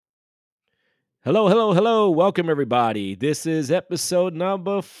Hello, hello, hello. Welcome, everybody. This is episode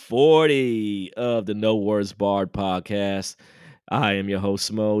number 40 of the No Words Barred podcast. I am your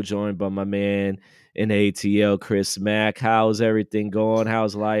host, Mo, joined by my man in ATL, Chris Mack. How's everything going?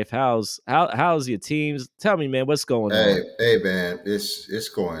 How's life? How's your teams? Tell me, man, what's going Hey, on? hey, man, it's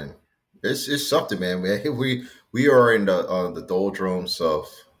going, it's something, man. We are in the doldrums of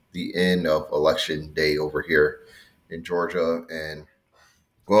the end of election day over here in Georgia, and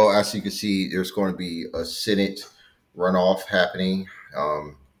well, as you can see, there's going to be a Senate runoff happening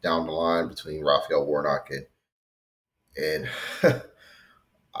down the line between Raphael Warnock and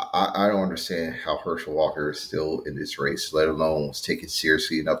I don't understand how Herschel Walker is still in this race, let alone was taken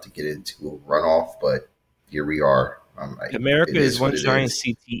seriously enough to get into a runoff. But here we are. America It is is one what it giant is.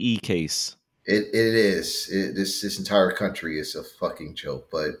 CTE case. It is. This entire country is a fucking joke.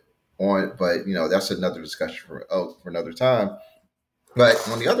 But that's another discussion for another time. But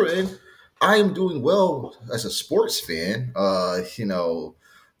on the other end, I am doing well as a sports fan. The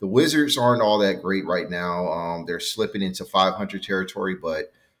Wizards aren't all that great right now. They're slipping into 500 territory,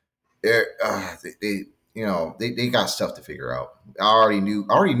 but they got stuff to figure out. I already knew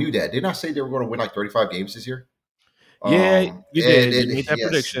that. Didn't I say they were going to win like 35 games this year? Yeah, you And did. You then made that yes,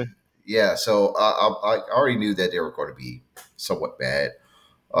 prediction. yeah. So I already knew that they were going to be somewhat bad,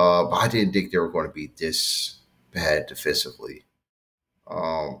 but I didn't think they were going to be this bad defensively.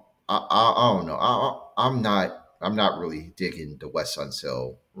 I don't know. I'm not really digging the West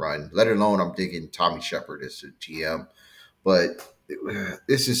Unsell run. Let alone I'm digging Tommy Shepard as a GM. But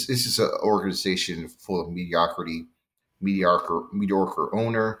this is an organization full of mediocrity, mediocre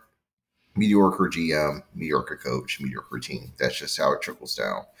owner, mediocre GM, mediocre coach, mediocre team. That's just how it trickles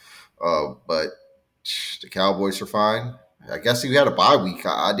down. But the Cowboys are fine. I guess we had a bye week.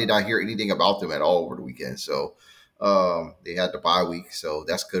 I did not hear anything about them at all over the weekend. So they had the bye week, so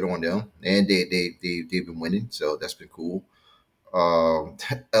that's good on them. And they've been winning, so that's been cool.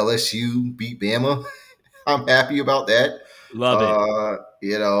 LSU beat Bama. I'm happy about that. Love it.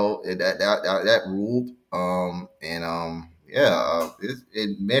 That ruled.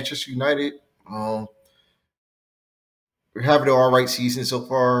 In Manchester United, um, we're having an all right season so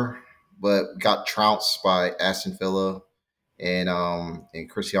far, but got trounced by Aston Villa and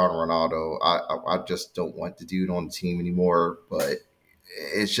Cristiano Ronaldo. I just don't want the dude on the team anymore, but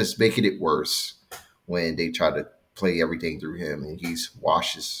it's just making it worse when they try to play everything through him and he's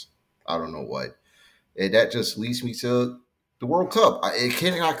washes I don't know what. And that just leads me to the World Cup. It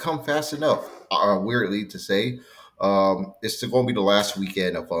cannot come fast enough. Weirdly to say, it's going to be the last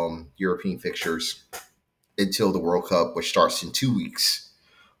weekend of European fixtures until the World Cup, which starts in 2 weeks.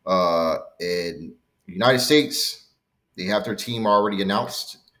 In the United States, they have their team already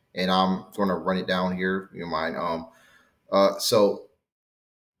announced, and I'm going to run it down here. You mind? So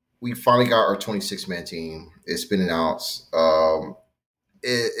we finally got our 26-man team. It's been announced.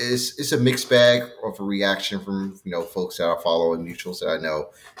 It's a mixed bag of a reaction from folks that I follow and mutuals that I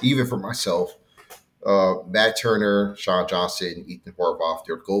know, even for myself. Matt Turner, Sean Johnson, Ethan Horvath,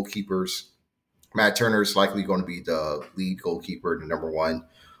 they're goalkeepers. Matt Turner is likely going to be the lead goalkeeper, the number one,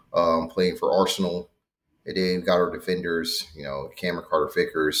 playing for Arsenal. And then we got our defenders, Cameron Carter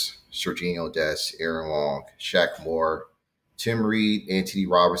Vickers, Serginho Dest, Aaron Long, Shaq Moore, Tim Reed, Anthony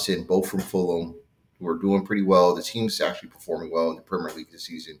Robinson, both from Fulham, who are doing pretty well. The team's actually performing well in the Premier League this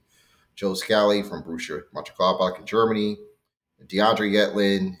season. Joe Scally from Borussia Mönchengladbach in Germany, DeAndre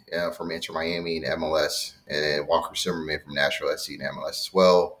Yedlin from Inter Miami in MLS, and then Walker Zimmerman from Nashville SC in MLS as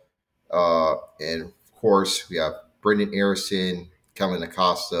well. And of course, we have Brendan Harrison, Kellen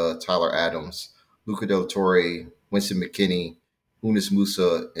Acosta, Tyler Adams, Luca Del Torre, Winston McKinney, Unis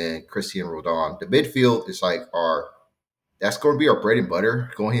Musa, and Christian Rodon. The midfield is like that's going to be our bread and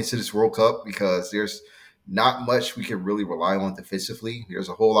butter going into this World Cup because there's not much we can really rely on defensively. There's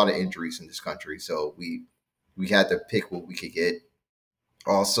a whole lot of injuries in this country, so we had to pick what we could get.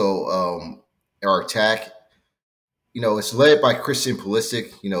 Also, our attack, it's led by Christian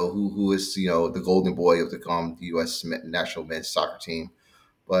Pulisic, who is the golden boy of the U.S. national men's soccer team.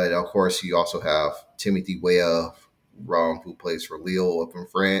 But of course, you also have Timothy Weah, who plays for Lille up in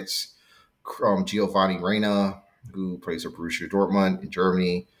France. Giovanni Reina, who plays for Borussia Dortmund in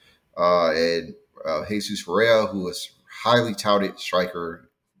Germany, and Jesus Ferreira, who is highly touted striker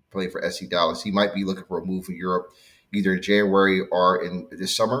playing for SC Dallas. He might be looking for a move in Europe either in January or in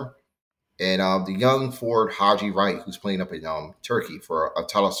this summer. And the young forward Haji Wright, who's playing up in Turkey for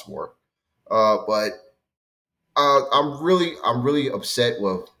Atalasspor. But I'm really upset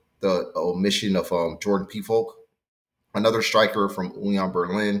with the omission of Jordan Pfolk, another striker from Union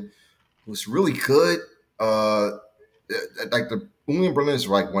Berlin, who's really good. Uh, like Union Berlin is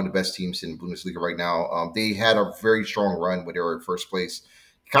like one of the best teams in Bundesliga right now. They had a very strong run when they were in first place.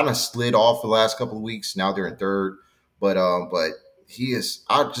 Kind of slid off the last couple of weeks. Now they're in third, but he is.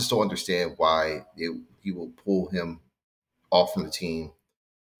 I just don't understand why he will pull him off from the team.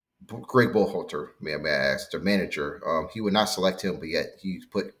 Greg Bullhalter, may I ask, the manager, he would not select him, but yet he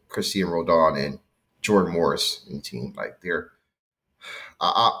put Christian Rodon and Jordan Morris in the team. Like they're,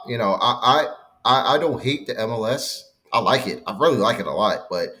 I don't hate the MLS. I like it. I really like it a lot,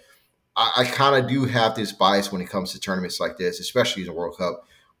 but I kind of do have this bias when it comes to tournaments like this, especially in the World Cup,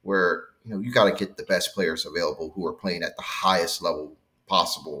 where you got to get the best players available who are playing at the highest level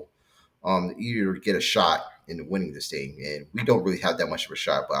possible, either to get a shot in winning this thing. And we don't really have that much of a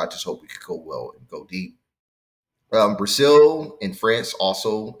shot, but I just hope we could go well and go deep. Brazil and France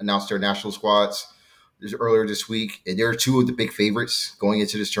also announced their national squads earlier this week, and they're two of the big favorites going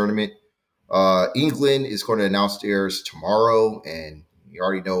into this tournament. England is going to announce theirs tomorrow, and you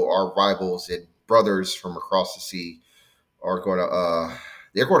already know our rivals and brothers from across the sea are going to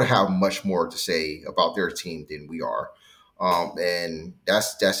they're going to have much more to say about their team than we are, and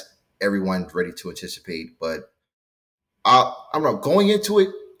that's everyone ready to anticipate. But I'm not going into it.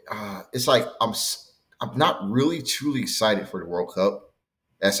 It's like I'm not really truly excited for the World Cup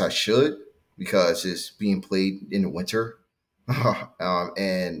as I should because it's being played in the winter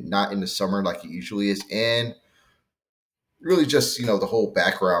and not in the summer like it usually is, and really just the whole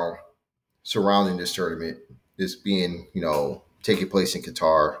background surrounding this tournament is being taking place in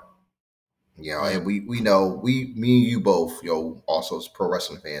Qatar. And we know me and you both also as pro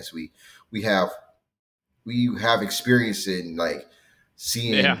wrestling fans we have experience in like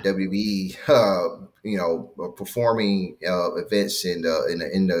seeing Yeah. WWE performing events in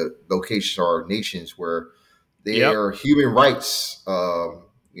the locations or nations where Yep. their human rights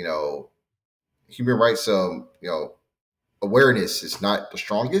awareness is not the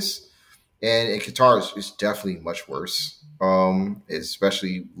strongest, and in Qatar is definitely much worse.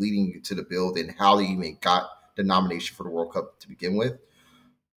 Especially leading to the build and how they even got the nomination for the World Cup to begin with.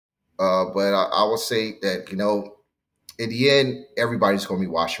 But I will say that in the end, everybody's going to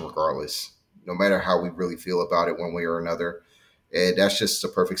be watching regardless, no matter how we really feel about it one way or another. And that's just a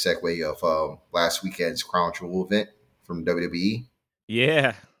perfect segue of last weekend's Crown Jewel event from WWE.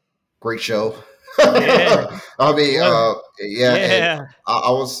 Yeah. Great show. Yeah. I mean, What? yeah, and Yeah.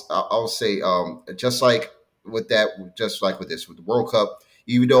 I will say, just like with that, just like with this, with the World Cup,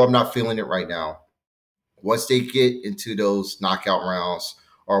 even though I'm not feeling it right now, once they get into those knockout rounds,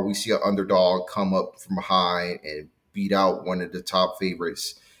 or we see an underdog come up from behind and beat out one of the top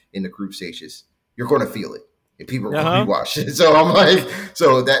favorites in the group stages, you're going to feel it, and people are Uh going to be huh. watching. So I'm like,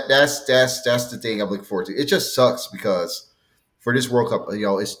 so that's the thing I'm looking forward to. It just sucks because for this World Cup,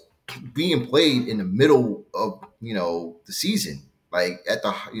 it's being played in the middle of the season, like at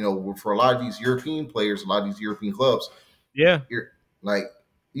the for a lot of these European players, a lot of these European clubs, Yeah. you're like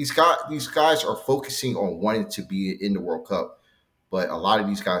these guys are focusing on wanting to be in the World Cup, but a lot of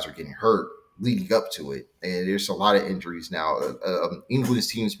these guys are getting hurt leading up to it, and there's a lot of injuries now. England's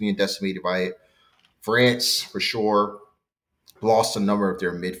team is being decimated by it. France, for sure, lost a number of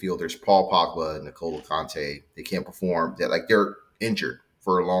their midfielders, Paul Pogba and Nicola Conte. They can't perform. They're injured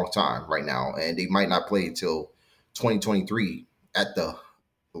for a long time right now, and they might not play until 2023 at the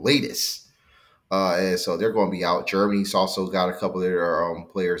latest. And so they're going to be out. Germany's also got a couple of their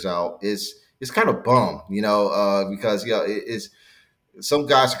players out. It's kind of bum, because it's some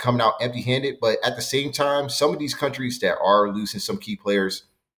guys are coming out empty handed, but at the same time, some of these countries that are losing some key players,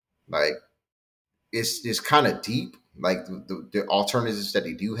 like it's kind of deep, like the alternatives that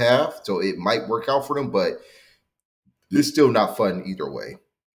they do have. So it might work out for them, but it's still not fun either way.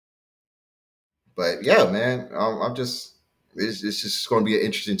 But yeah, man, I'm just it's just going to be an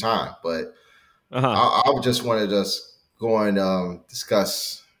interesting time. But Uh huh. I would just want to just go and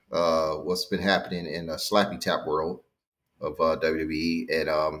discuss what's been happening in the slappy tap world of WWE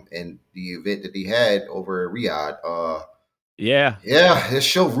and the event that they had over in Riyadh. Yeah. Yeah, this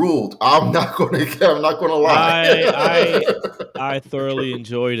show ruled. I'm not gonna lie. I I I thoroughly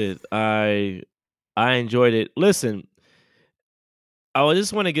enjoyed it. I enjoyed it. Listen, I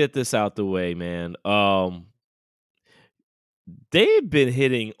just want to get this out the way, man. They've been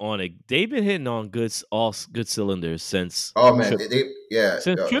hitting on good cylinders Oh man, Trip yeah,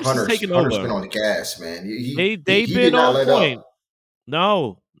 since Trips has Hunter's taken Hunter's been over. on the gas, man. They've He did been not on let up. point.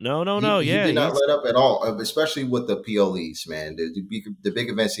 No, no, no, no. He Yeah, did not he's let up at all, especially with the PLEs, man. The big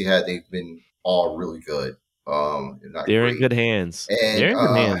events he had, they've been all really good. Not they're in great, good hands. and They're in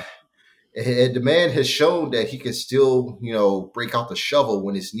good hands. and the man has shown that he can still, break out the shovel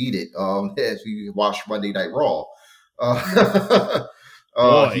when it's needed. As we watch Monday Night Raw,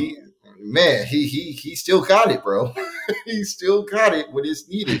 Uh, Boy. he man, he still got it, bro. He still got it when it's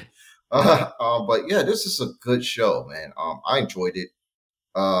needed. But yeah, this is a good show, man. I enjoyed it.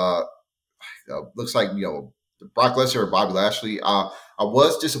 Uh, looks like Brock Lesnar and Bobby Lashley. I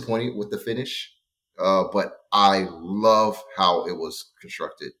was disappointed with the finish, but I love how it was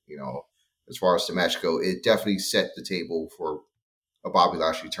constructed. As far as the match go, it definitely set the table for a Bobby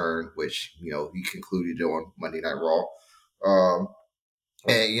Lashley turn, which he concluded on Monday Night Raw.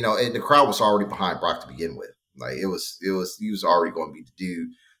 And the crowd was already behind Brock to begin with. Like he was already going to be the dude.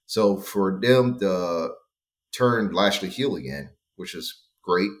 So for them to turn Lashley heel again, which is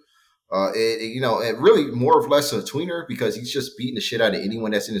great. It really more or less a tweener because he's just beating the shit out of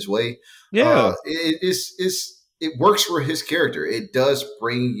anyone that's in his way. Yeah. It works for his character. It does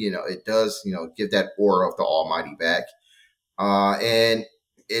bring, give that aura of the Almighty back. And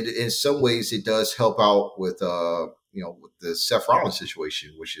it in some ways it does help out with with the Seth Rollins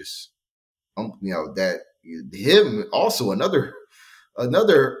situation, which is that him also another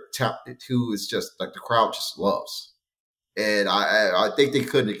talent who is just like the crowd just loves. And I think they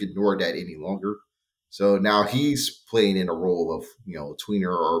couldn't ignore that any longer. So now he's playing in a role of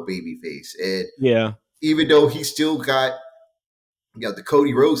tweener or babyface, and Yeah. even though he's still got the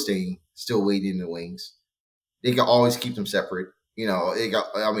Cody Rhodes thing still waiting in the wings, they can always keep them separate. I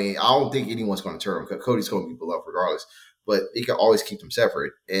don't think anyone's going to turn him. Cody's going to be beloved regardless, but they can always keep them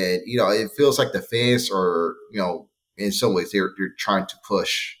separate. And it feels like the fans are in some ways they're trying to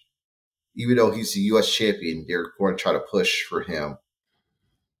push. Even though he's the U.S. champion, they're going to try to push for him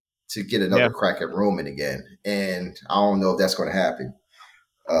to get another Yeah. crack at Roman again. And I don't know if that's going to happen.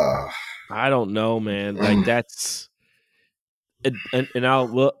 I don't know, man. Like that's and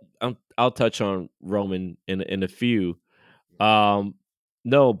I'll touch on Roman in a few.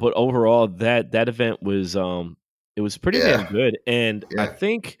 No, but overall that event was it was pretty damn Yeah, good, and I yeah.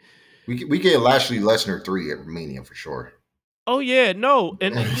 think We get Lashley Lesnar 3 at Mania for sure. oh yeah, no,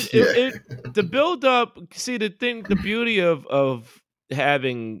 and Yeah, the build up. See the beauty of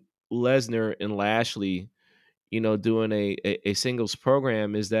having Lesnar and Lashley, doing a singles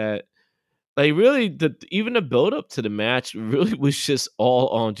program is that like really even the build up to the match really was just all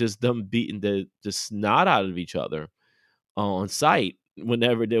on just them beating the snot out of each other on site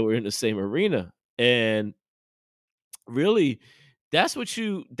whenever they were in the same arena. And really, that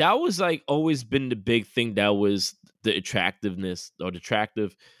was like always been the big thing that was the attractiveness or the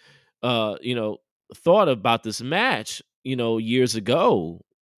attractive uh, you know, thought about this match, years ago,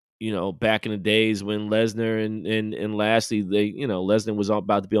 back in the days when Lesnar and Lashley, Lesnar was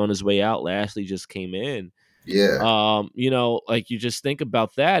about to be on his way out. Lashley just came in. yeah, Like you just think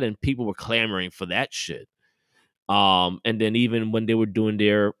about that and people were clamoring for that shit. And then even when they were doing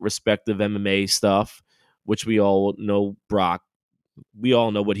their respective MMA stuff, which we all know we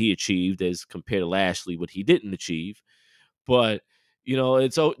all know what he achieved as compared to Lashley, what he didn't achieve. But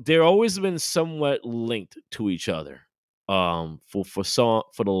they're always been somewhat linked to each other. For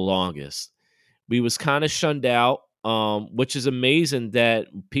the longest, we was kind of shunned out. Which is amazing that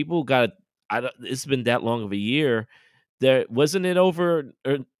people got. It's been that long of a year. There wasn't it over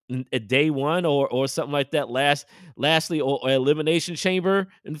a day one or something like that. Lastly, or Elimination Chamber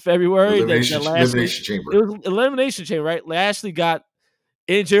in February. That Lashley, Elimination it Chamber. was Elimination Chamber, right? Lashley got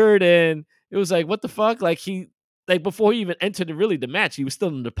injured, and it was like, what the fuck? Like before he even entered the match, he was still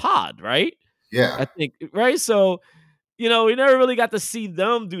in the pod, right? Yeah, I think, right? So, we never really got to see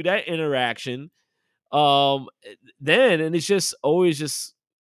them do that interaction. Then, and it's just always just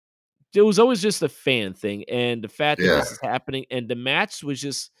it was always just a fan thing, and the fact that yeah, this is happening, and the match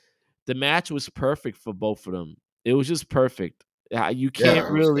was perfect for both of them. It was just perfect. yeah.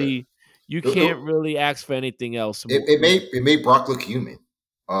 It was good. You It, can't really ask for anything else. it made Brock look human.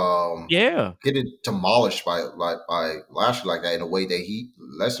 Yeah, Getting demolished by Lashley like that in a way that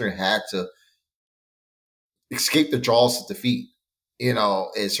Lesnar had to escape the jaws of defeat, and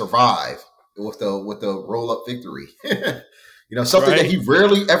survive with the roll up victory. Something that right. he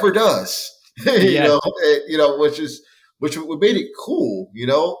rarely ever does. Yes, Which made it cool.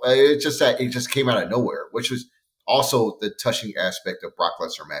 It's just that it just came out of nowhere, which was also the touching aspect of Brock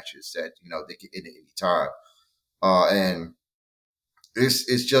Lesnar matches that they can end at any time. And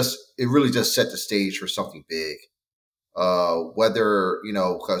it really just set the stage for something big. Whether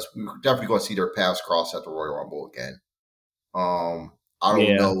because we're definitely going to see their paths cross at the Royal Rumble again. I don't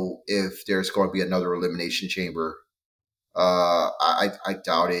yeah. know if there's going to be another elimination chamber. I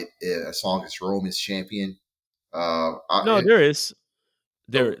doubt it. As long as Roman's champion. No, there is.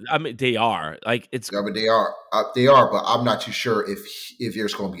 Oh, I mean, they are like it's yeah, but they are, but I'm not too sure if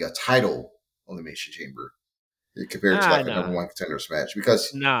there's going to be a title elimination chamber. compared to Nah, like a number nah, one contenders match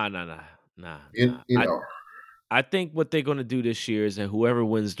because nah, nah, nah, nah, you, nah. you know, I think what they're gonna do this year is that whoever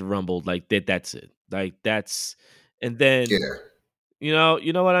wins the Rumble, like that's it. Like that's, and then yeah. you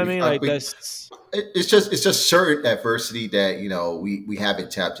know what I mean. Like We, that's it's just certain adversity that we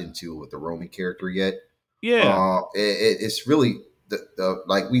haven't tapped into with the Roman character yet. yeah, It's really the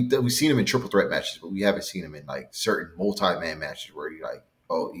like we've seen him in triple threat matches, but we haven't seen him in like certain multi man matches where you like,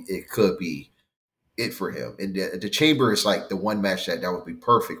 oh, it could be it for him. And the chamber is like the one match that would be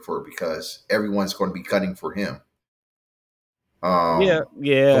perfect for because everyone's going to be cutting for him. yeah, Going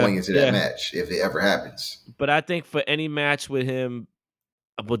yeah, into that yeah. match if it ever happens. But I think for any match with him,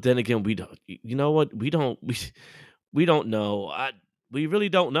 but then again, we don't. You know what? We don't know. We really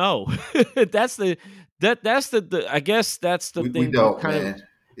don't know. that's the that's the. I guess that's the We thing. We don't, kind of man.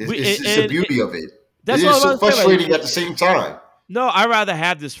 we It's the and beauty of it. It that's what I is was so about to say. Like frustrating at the same time. no, I rather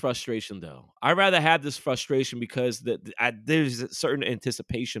have this frustration though. I rather have this frustration because there's a certain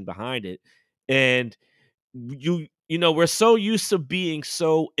anticipation behind it, and you know we're so used to being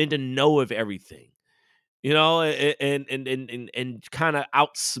so in the know of everything, you know, and kind of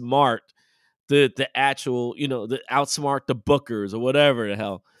outsmart the actual, you know, the outsmart the bookers or whatever the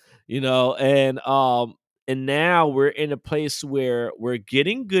hell, you know, and now we're in a place where we're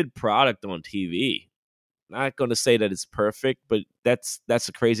getting good product on TV. Not going to say that it's perfect, but that's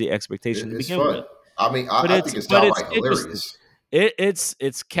a crazy expectation to It's begin fun. with. I mean, I think it's But it's downright interesting. hilarious.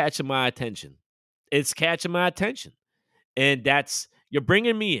 It's catching my attention. It's catching my attention, and that's you're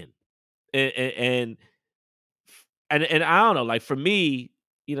bringing me in, and and I don't know, like for me,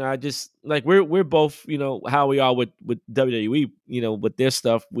 you know, I just like we're both, you know, how we are with WWE, you know, with their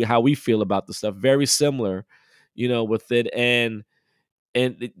stuff, how we feel about the stuff, very similar, you know, with it, and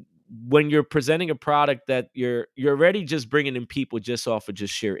when you're presenting a product that you're already just bringing in people just off of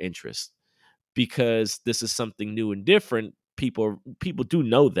just sheer interest because this is something new and different. People do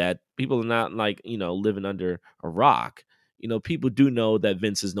know that. People are not like, you know, living under a rock. You know, people do know that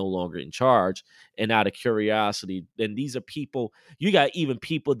Vince is no longer in charge, and out of curiosity, and these are people. You got even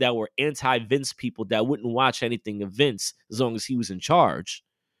people that were anti-Vince people that wouldn't watch anything of Vince as long as he was in charge.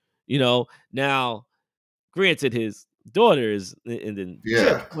 You know, now granted, his daughter is and then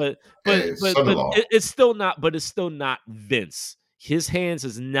Chip, Yeah. His but son-in-law. it's still not. But it's still not Vince. His hands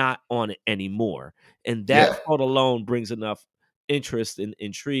is not on it anymore, and that Yeah. thought alone brings enough interest and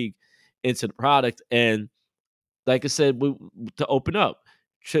intrigue into the product. And like I said, to open up,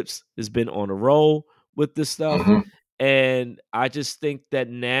 Chips has been on a roll with this stuff. Hmm. And I just think that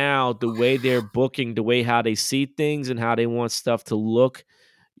now the way they're booking, the way how they see things and how they want stuff to look,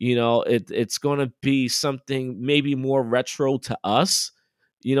 you know, it's going to be something maybe more retro to us,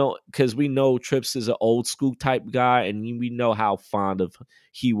 you know, because we know Trips is an old school type guy, and we know how fond of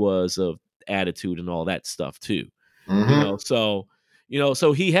he was of attitude and all that stuff too, you Hmm. know. So you know,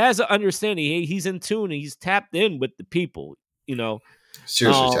 so he has an understanding. He's in tune and he's tapped in with the people, you know.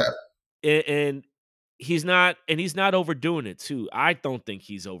 Seriously, Um, Tap. and he's not overdoing it too. I don't think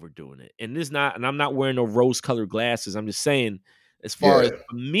he's overdoing it. And this not, and I'm not wearing no rose-colored glasses. I'm just saying, as far Yeah. as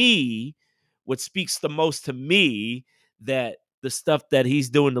for me, what speaks the most to me that the stuff that he's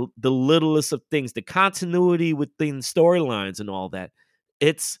doing, the littlest of things, the continuity within storylines and all that,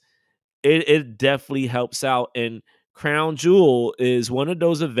 it's it definitely helps out. And Crown Jewel is one of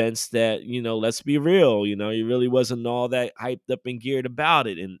those events that, you know, let's be real, you know, he really wasn't all that hyped up and geared about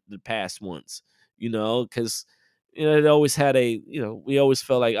it in the past ones, you know, because you know it always had a, you know, we always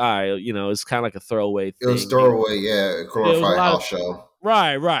felt like, all right, you know, it's kind of like a throwaway It was thing. throwaway, yeah, It was a glorified lot of house show.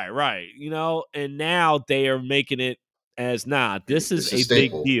 right, you know, and now they are making it as nah, this is It's a a big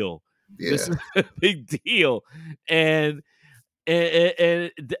staple. deal. This Yeah. is a big deal, and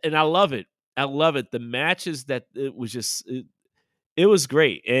and I love it. I love it. The matches that it was just it was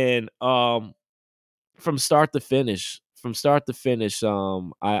great, and from start to finish,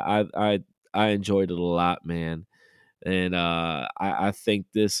 I enjoyed it a lot, man. And I think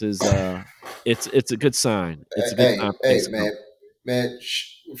this is it's a good sign. It's a good Hey, sign for hey, things to come. man.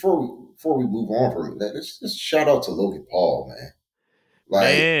 Before we move on from that, let's shout out to Logan Paul, man. Like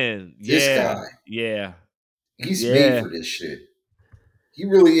Man, this yeah, guy, yeah, he's made yeah. for this shit. He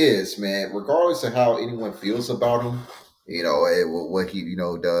really is, man. Regardless of how anyone feels about him, what he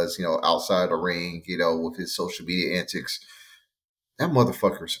does, outside the ring, with his social media antics. That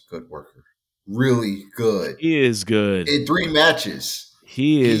motherfucker's a good worker, really good. He is good. In 3 matches,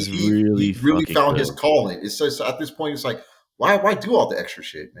 He he is he really he really fucking found his good. calling. It's just at this point, it's like, why do all the extra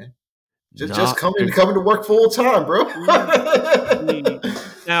shit, man? Just Not come to work full time, bro. he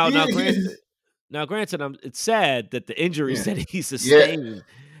now he, now he, granted now granted, it's sad that the injuries yeah, that he yeah, sustained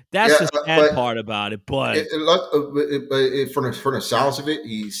That's Yeah, the sad but part about it. But from the sounds of it,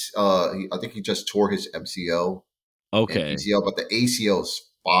 I think he just tore his MCL and okay, PCL, but the ACL is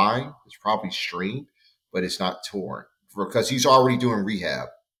fine. It's probably strained, but it's not torn because he's already doing rehab.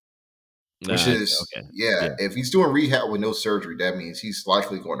 Which is, okay, yeah, yeah, if he's doing rehab with no surgery, that means he's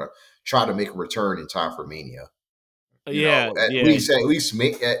likely going to try to make a return in time for Mania. You know, yeah, yeah. at least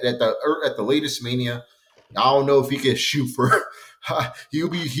make at the latest Mania. I don't know if he can shoot for. He'll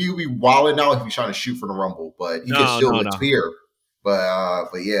be wilding out if he's trying to shoot for the Rumble, but he can No, still no, no. appear. But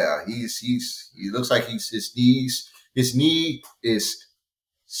yeah, he looks like his knee is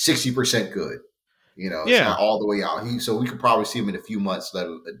 60% good. You know, it's Yeah. not all the way out. So we could probably see him in a few months,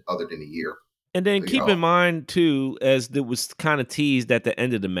 other than a year. And then You keep know, in mind too, as it was kind of teased at the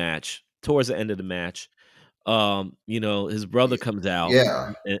end of the match, towards the end of the match, his brother comes out,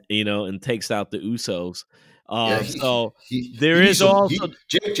 yeah. and takes out the Usos. Yeah, So he there needs is some. also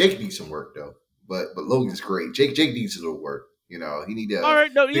Jake needs some work though, but Logan's great. Jake needs a little work. You know, he need all to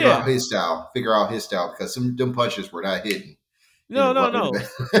right. No, yeah, figure out his style because them punches were not hitting in no, no, no,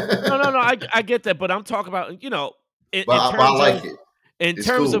 no, no, no. I get that, but I'm talking about but I like it. in It's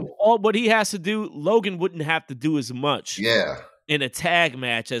terms of cool. all what he has to do. Logan wouldn't have to do as much Yeah, in a tag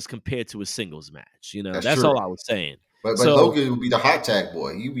match as compared to a singles match. that's That's all true. I was saying. But So Logan would be the hot tag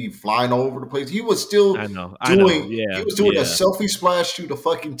boy. He'd be flying all over the place. He was still I know, he yeah, was doing a yeah. selfie splash through the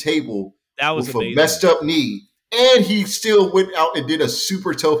fucking table That was with a amazing. messed up knee. And he still went out and did a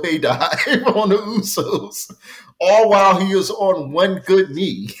super tope dive on the Usos, all while he was on one good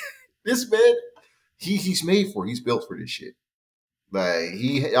knee. This man, he's made for. He's built for this shit. Like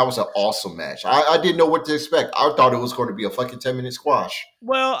that was an awesome match. I didn't know what to expect. I thought it was going to be a fucking 10-minute squash,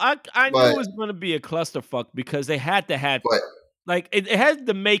 Well, I knew it but was gonna be a clusterfuck because they had to have but like, it had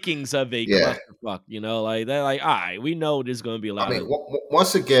the makings of a yeah. clusterfuck, like, they're like, "Alright, we know there's gonna be a I lot mean, of."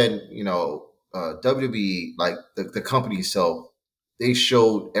 once again, WWE, like the company itself, they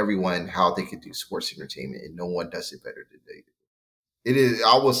showed everyone how they could do sports entertainment, and no one does it better than they do. It is.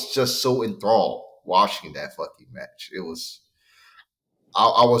 I was just so enthralled watching that fucking match. It was.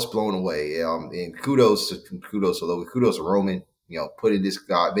 I was blown away. And kudos to Logan, kudos to Roman. Putting this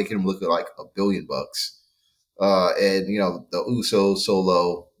guy, making him look like $1 billion. And the Usos,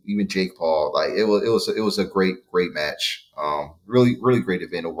 Solo, even Jake Paul, like it was a great match. Really great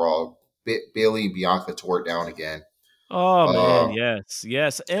event overall. Bailey and Bianca tore it down again. Oh, man, Uh, yes,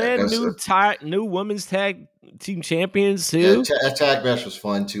 yes, that, and that's a, new women's tag team champions that, too. that tag match was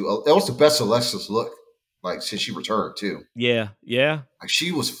fun too. That was the best Alexa's look, like since she returned too. Yeah, yeah. Like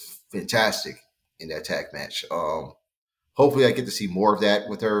she was fantastic in that tag match. Hopefully, I get to see more of that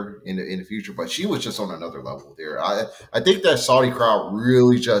with her in the future. But she was just on another level there. I think that Saudi crowd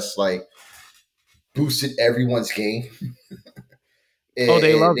really just like boosted everyone's game, Oh,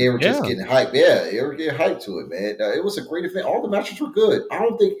 they and love they it. were just Yeah. getting hyped. Yeah, they were getting hyped to it, man. It was a great event. All the matches were good. I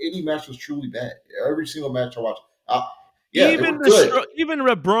don't think any match was truly bad. Every single match I watched, yeah, they were good. Even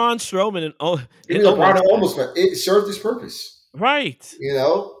Braun Strowman and Even the Owens. Brown almost it served its purpose. Right.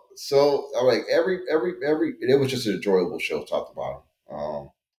 So I'm like every it was just an enjoyable show top to bottom.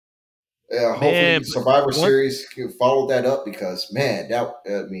 Yeah, hopefully Man, but Survivor one Series can follow that up because man,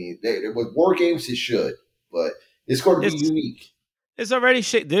 with War Games it should, but it's going to be it's unique. there's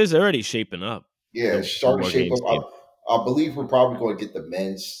already shaping up Yeah, the it's starting to War shape up. Games team. I believe we're probably going to get the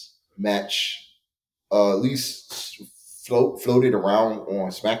men's match at least floated around on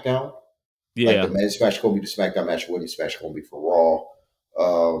SmackDown. Like the Yeah. men's match going to be the SmackDown match, women's match going to be for Raw.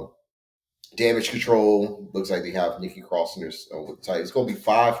 Damage Control looks like they have Nikki Cross in this with the title. It's going to be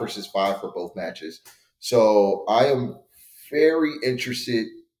 5 versus 5 for both matches. So I am very interested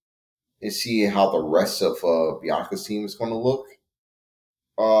in seeing how the rest of Bianca's team is going to look.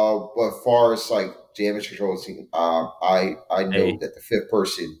 But as far as like Damage Control team, I know Hey, that the fifth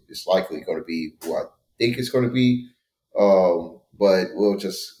person is likely going to be who I think it's going to be. But we'll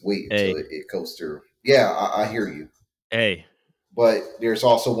just wait until hey, it goes through. Yeah, I hear you. hey. But there's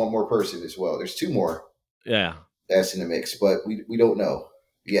also one more person as well. There's two more Yeah. that's in the mix, but we don't know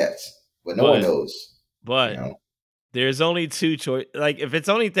yet. But no one But knows, you but know. there's only two choice. Like, if it's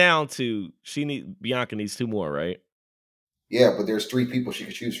only down to Bianca needs two more, right? Yeah, but there's three people she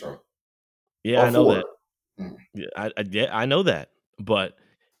could choose from, Yeah, or I know that. four. Mm. Yeah, I know that. But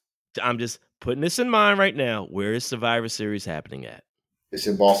I'm just putting this in mind right now. Where is Survivor Series happening at? It's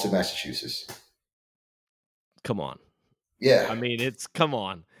in Boston, Massachusetts. Come on. Yeah, I mean, it's come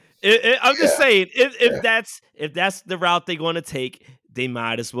on. I'm just yeah, saying, yeah. if that's the route they're going to take, they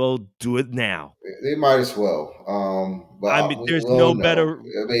might as well do it now. They might as well. But I mean, there's we'll no know. better.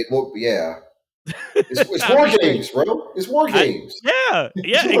 I mean, well, yeah. It's I'm war just saying. games, bro. It's war I games. yeah,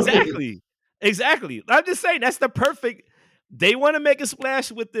 exactly. Exactly. I'm just saying that's the perfect they want to make a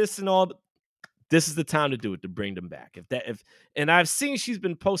splash with this and all. This is the time to do it to bring them back. If and I've seen she's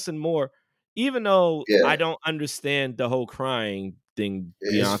been posting more, even though I Yeah, don't understand the whole crying thing,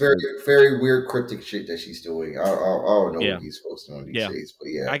 it's very Bianca. very weird cryptic shit that she's doing. I don't know what Yeah, he's posting on these yeah. days, but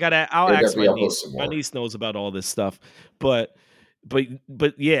yeah, I'll they're ask definitely my gonna post niece. some My more. niece knows about all this stuff, but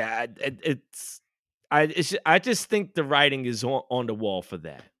but yeah, it's I just think the writing is on the wall for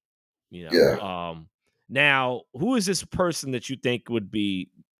that. You know, Yeah, now who is this person that you think would be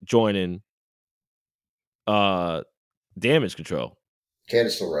joining uh damage control?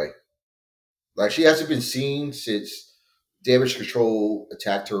 Candice LeRae. Like she hasn't been seen since Damage Control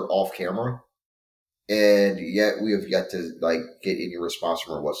attacked her off camera, and yet we have yet to like get any response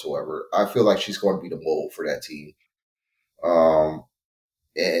from her whatsoever. I feel like she's going to be the mold for that team, um,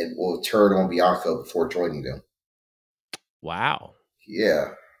 and will turn on Bianca before joining them. Wow.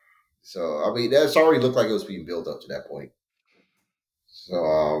 Yeah, so I mean that's already looked like it was being built up to that point.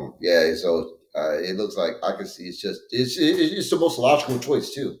 So yeah, so it looks like I can see it's the most logical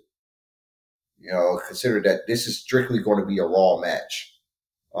choice too. You know, consider that this is strictly going to be a Raw match.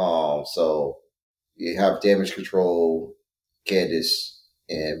 So you have Damage Control, Candice,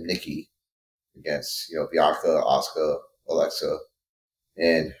 and Nikki against Bianca, Asuka, Alexa,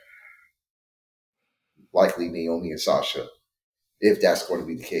 and likely Naomi and Sasha, if that's going to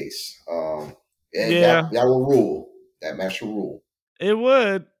be the case. And Yeah, that will rule. That match will rule. it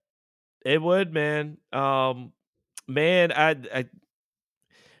would. It would, man. Man, I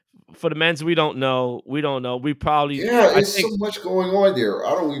for the men's we don't know. We don't know. We probably Yeah, I it's so think much going on there.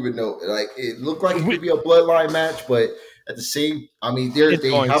 I don't even know. Like it looked like it we could be a bloodline match, but at the same, I mean, it's they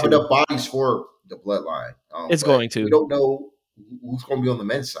going have to. enough bodies for the bloodline. It's But going we to. don't know who's going to be on the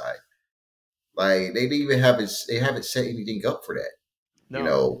men's side. Like they didn't even they haven't set anything up for that. You No.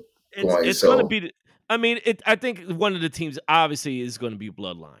 know, It's going it's gonna so be the I mean, I think one of the teams obviously is gonna be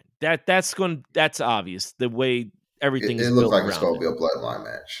Bloodline. That's obvious, the way everything it is looks built like it's around going to it. be a bloodline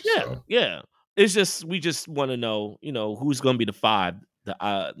match. Yeah, So yeah. It's just we just wanna know, who's gonna be the 5,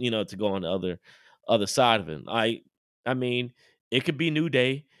 to go on the other side of it. I mean, it could be New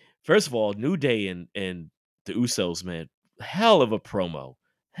Day. First of all, New Day and the Usos, man, hell of a promo.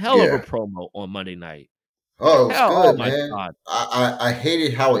 Hell of a yeah. promo on Monday night. Oh, it was Hell oh good, my man. god. I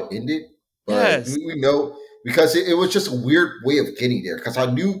hated how it ended, but Yes. we know because it was just a weird way of getting there. Because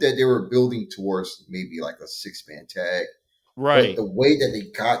I knew that they were building towards maybe like a 6-man tag, but Right. the way that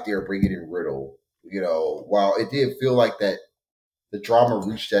they got there, bringing in Riddle, while it did feel like that the drama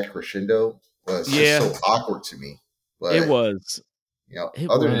reached that crescendo, was just Yeah, so awkward to me. it But was. It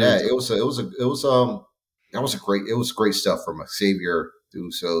other than was. that, it was great stuff from Xavier, the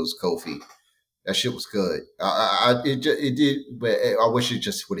Usos, Kofi. That shit was good. It did, but I wish it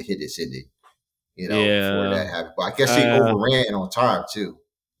just would have hit its ending, before Yeah. that happened. But I guess they Uh, overran on time too,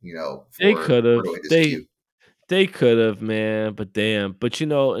 they for could've. Riddle hit his They cue. they could've, man, but damn. But,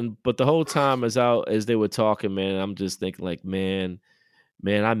 but the whole time as they were talking, man, I'm just thinking like, man,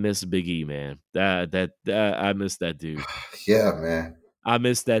 I miss Big E, man. That I miss that dude. Yeah, man. I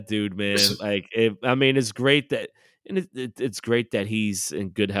miss that dude, man. It's- Like, I mean, it's great that and it's great that he's in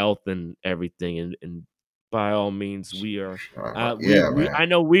good health and everything, and by all means, we are. yeah, We man. I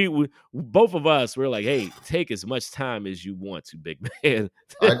know we both of us. We're like, hey, take as much time as you want to, big man.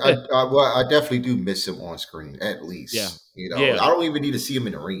 Well, I definitely do miss him on screen at Yeah, least. yeah, I don't even need to see him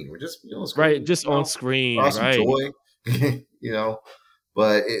in the ring. We're just on right. screen. Just on screen, Brought some right? joy. you know,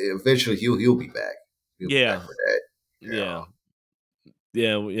 but eventually he'll be back. He'll be back Yeah, for that. yeah.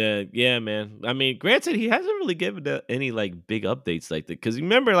 Yeah, man. I mean, granted, he hasn't really given any like big updates like that. Because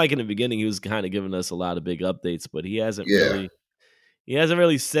remember, like in the beginning, he was kind of giving us a lot of big updates, but Yeah, he hasn't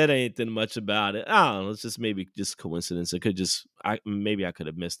really said anything much about it. I don't know. It's just maybe just coincidence. It could just maybe I could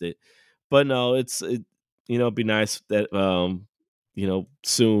have missed it, but no, it'd be nice that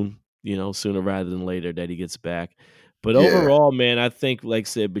soon, sooner rather than later that he gets back. But yeah. overall, man, I think like I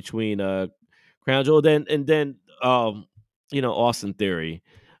said between Crown Jewel then Austin Theory,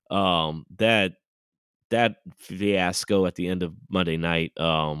 that fiasco at the end of Monday night,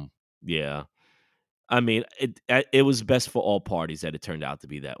 yeah. I mean, it was best for all parties that it turned out to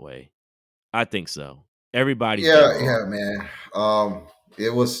be that way. I think so. Everybody's Yeah, better off. yeah, man.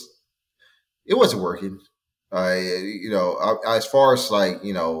 It was it wasn't working. As far as like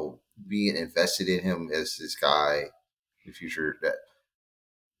being invested in him as this guy in the future, that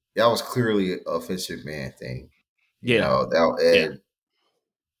was clearly a offensive man thing. Yeah, yeah,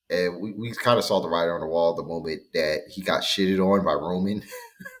 And we kind of saw the writing on the wall the moment that he got shitted on by Roman.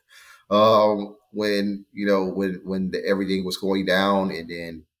 When everything was going down, and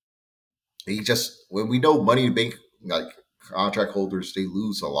then he just when we know Money in the Bank, like, contract holders, they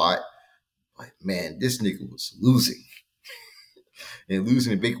lose a lot. Like, man, this nigga was losing and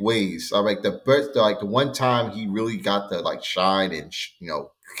losing in big ways. I like the one time he really got the like shine and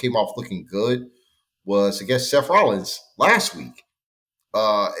came off looking good was against Seth Rollins last week.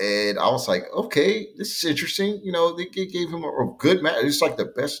 And I was like, okay, this is interesting. They gave him a good match. It's like the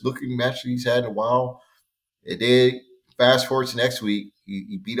best looking match that he's had in a while. And then fast forward to next week,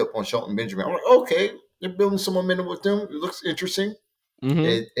 he beat up on Shelton Benjamin. I'm like, okay, they're building some momentum with him. It looks interesting.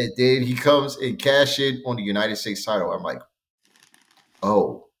 Mm-hmm. And then he comes and cash in on the United States title. I'm like,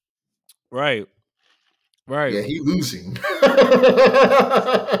 oh, Right. Right. yeah, he losing.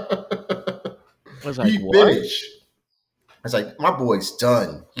 I was like, He what? finished. It's like, my boy's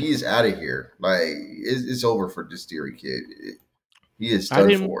done. He is out of here. Like, it's over for this Theory kid. He is I done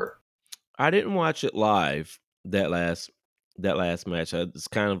didn't for. I didn't watch it live that last match. It's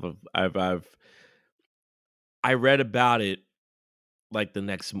kind of I read about it like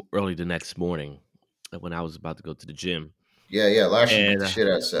early the next morning when I was about to go to the gym. Yeah. Lashley beat And the shit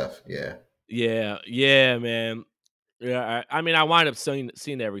out of Seth. Yeah. yeah, man. Yeah, I mean, I wind up seeing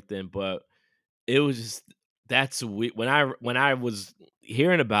everything, but it was just that's weird. When I was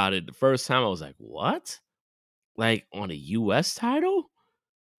hearing about it the first time, I was like, "What? Like on a U.S. title?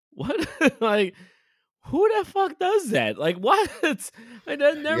 What? Like who the fuck does that? Like what? Like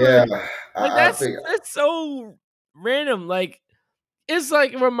that never. Yeah. Like I think, that's so random. Like it's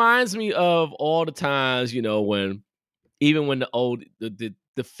like it reminds me of all the times when even when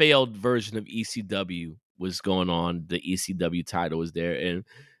the failed version of ECW was going on, the ECW title was there, and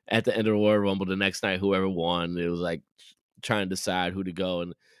at the end of the Royal Rumble the next night, whoever won, it was like trying to decide who to go,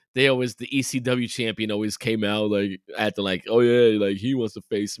 and the ECW champion always came out like acting like, oh yeah, like he wants to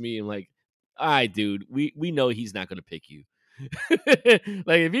face me, and like, all right, dude, we know he's not gonna pick you.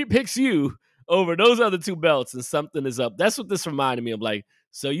 Like if he picks you over those other two belts and something is up, that's what this reminded me of. Like,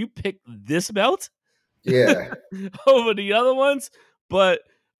 so you picked this belt yeah. over the other ones. But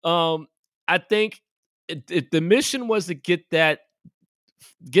I think the mission was to get that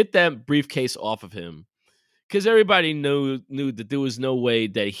briefcase off of him because everybody knew that there was no way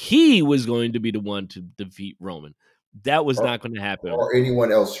that he was going to be the one to defeat Roman. That was Or, not going to happen. or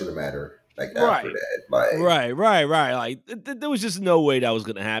anyone else for the matter. Like, after Right. that. Like, Right. Like there was just no way that was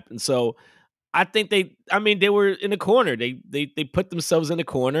going to happen. So I think they were in a corner. They put themselves in a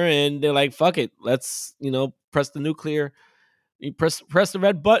corner and they're like, fuck it, let's press the nuclear. You press the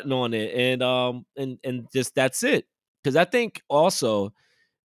red button on it, and just that's it. Because I think also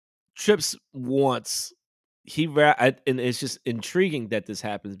Trips wants and it's just intriguing that this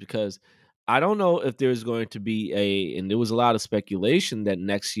happens because I don't know if there's going to be and there was a lot of speculation that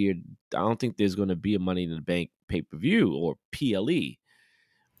next year I don't think there's going to be a Money in the Bank pay per view or PLE.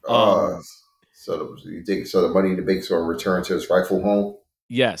 uh, Um, you think so? The Money in the Bank's going to return to its rightful home.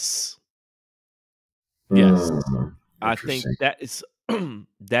 yes, yes, Hmm. I think Interesting. that is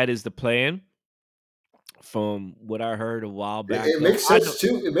that is the plan. From what I heard a while It, back, it though, makes I know sense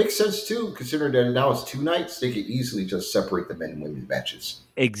too. It makes sense too, considering that now it's 2 nights. They could easily just separate the men and women matches.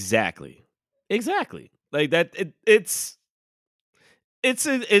 exactly, exactly like that. It's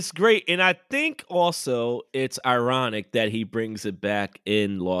great, and I think also it's ironic that he brings it back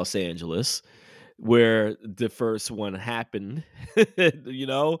in Los Angeles, where the first one happened, at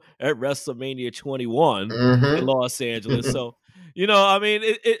WrestleMania 21 in Mm-hmm. Los Angeles. So, I mean,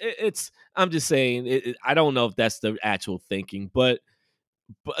 it's. I'm just saying. I don't know if that's the actual thinking, but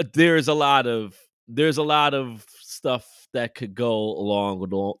there's a lot of stuff that could go along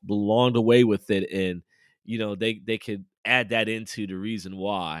the way with it, and they could add that into the reason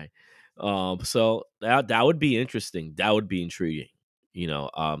why. So that would be interesting. That would be intriguing.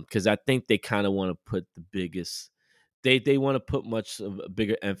 Because I think they kind of want to put the biggest. They want to put much of a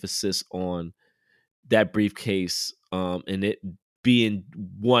bigger emphasis on that briefcase, and it being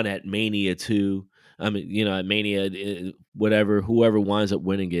one at Mania 2. I mean, at Mania, whatever, whoever winds up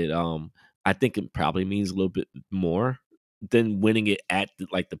winning it, I think it probably means a little bit more than winning it at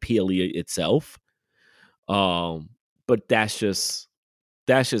like the PLE itself. Um, but that's just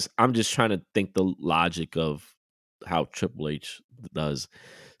I'm just trying to think the logic of how Triple H does.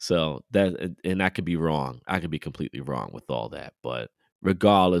 So and I could be wrong. I could be completely wrong with all that. But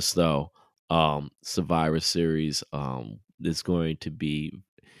regardless, though, Survivor Series is going to be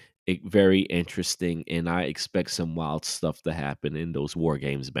very interesting, and I expect some wild stuff to happen in those War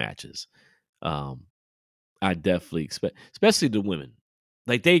Games matches. Um, I definitely expect, especially the women,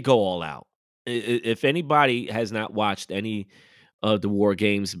 like they go all out. If anybody has not watched any of the War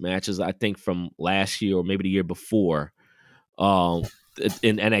Games matches. I think from last year or maybe the year before. Um,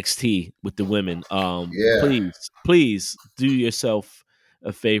 in NXT with the women. Yeah. Please do yourself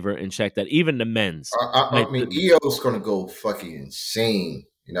a favor and check that. Even the men's. I mean, EO's going to go fucking insane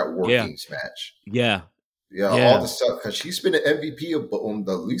in that War Yeah, Games match. yeah, Yeah, yeah. all the stuff because she's been an MVP of on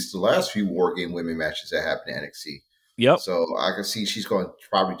the, at least the last few War Game women matches that happened in NXT. Yep. So I can see she's going to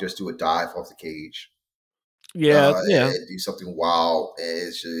probably just do a dive off the cage, Yeah, yeah. and do something wild. And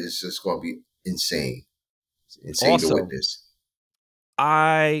it's just going to be insane, insane to Also, witness.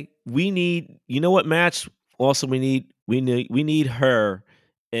 we need, you know what match also we need her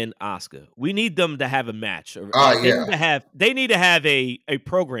and Oscar. We need them to have a match. Like Yeah, they need to have a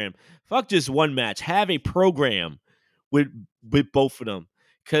program. Fuck just one match. Have a program with both of them.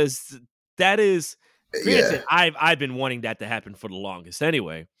 Cuz that is granted yeah. I've been wanting that to happen for the longest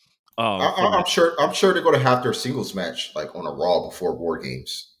anyway. For I'm that sure. I'm sure they're going to have their singles match like on a Raw before War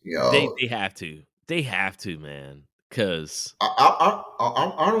Games. You know, they have to. They have to, man. Cuz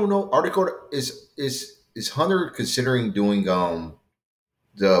I don't know. Are they going to is Hunter considering doing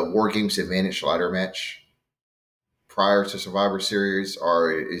the War Games Advantage ladder match prior to Survivor Series,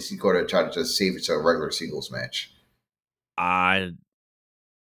 or is he going to try to just save it to a regular singles match? I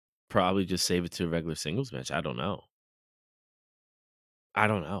probably just save it to a regular singles match. I don't know. I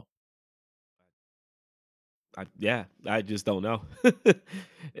don't know. Yeah, I just don't know.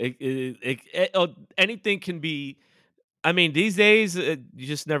 Anything can be. I mean, these days you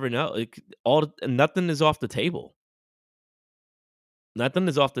just never know. Nothing is off the table. Nothing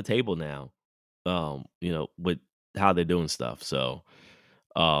is off the table now. With how they're doing stuff.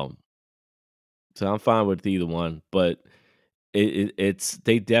 Um, so I'm fine with either one, but it's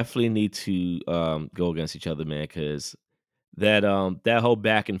they definitely need to go against each other, man, because that whole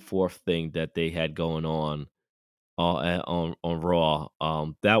back and forth thing that they had going on Raw,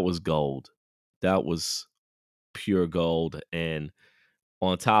 that was gold. That was pure gold, and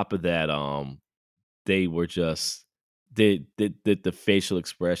on top of that, they were just the facial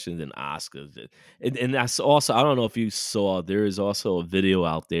expressions and Oscars, and that's also I don't know if you saw there is also a video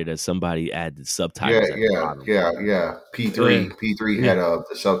out there that somebody added Yeah, subtitles at the yeah, bottom. yeah, yeah. Yeah, P3 yeah, had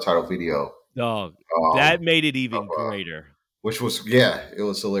the subtitle video, dog, that um, made it of, even greater. which was it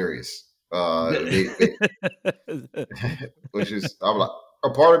was hilarious. Which is I'm like a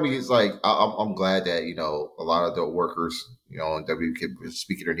part of me is like I'm glad that a lot of the workers in W can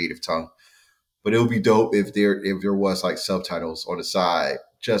speak their native tongue. But it would be dope if there was like subtitles on the side,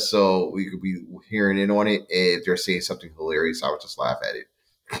 just so we could be hearing in on it. And if they're saying something hilarious, I would just laugh at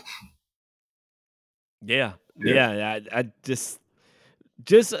it. Yeah, Yeah. yeah, I just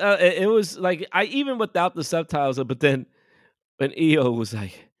it was like I even without the subtitles, but then when EO was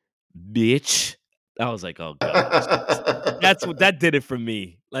like, "Bitch," I was like, "Oh god." That's what that did it for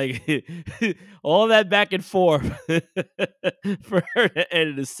me. Like all that back and forth for her to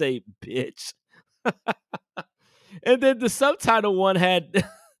end to say "bitch," and then the subtitle one had, and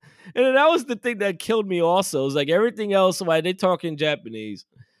then that was the thing that killed me. Also, it was like everything else. Why they talk in Japanese,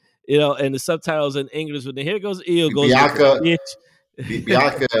 and the subtitles in English. When here goes EO goes with the Bianca, bitch,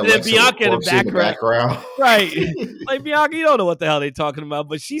 Bianca and and then Alexa were Bianca in the corpsing in the background. background. Right. Like Bianca, you don't know what the hell they talking about,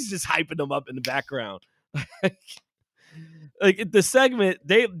 but she's just hyping them up in the background. Like the segment,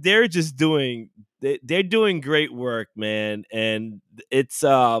 they're just doing they're doing great work, man. And it's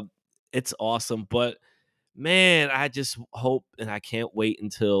awesome. But man, I just hope and I can't wait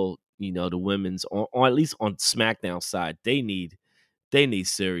until the women's or at least on SmackDown side, they need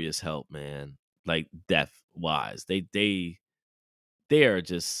serious help, man. Like death wise. They are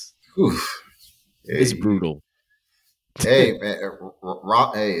just Oof. it's Hey, brutal. hey, man,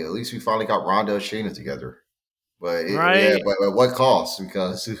 hey, at least we finally got Ronda and Shayna together. But yeah, Right? but at what cost?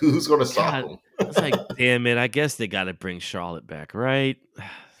 Because who's going to stop God, them? it's like, damn it. I guess they got to bring Charlotte back, right?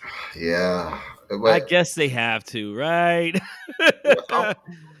 Yeah, I but guess they have to, right? at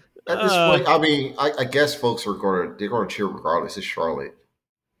this uh, point, I mean, I guess folks are they're going to cheer regardless. It's Charlotte,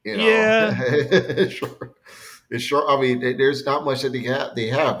 you know. yeah, It's sure. I mean, there's not much that they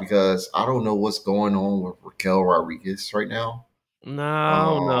have because I don't know what's going on with Raquel Rodriguez right now.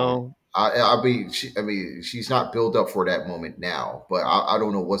 no, no, I mean, she's not built up for that moment now, but I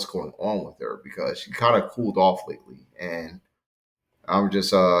don't know what's going on with her because she kind of cooled off lately, and I'm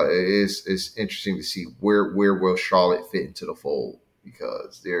just it's interesting to see where will Charlotte fit into the fold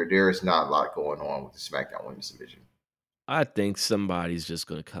because there is not a lot going on with the SmackDown Women's Division. I think somebody's just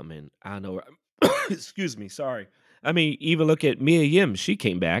gonna come in. I know. Excuse me. Sorry. I mean, even look at Mia Yim. She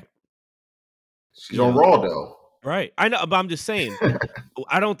came back. She's You on know, Raw though. right? I know, but I'm just saying.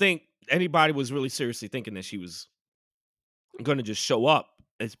 I don't think anybody was really seriously thinking that she was going to just show up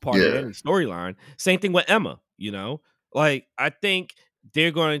as part of Yeah. any storyline. Same thing with Emma, Like I think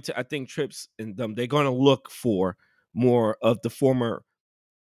I think Trips and them, they're going to look for more of the former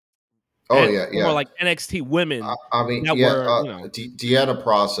Oh and yeah, former yeah. like NXT women I mean, that yeah. were, Deanna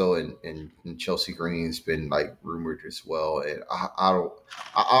Prazo and Chelsea Green's been like rumored as well, and I don't.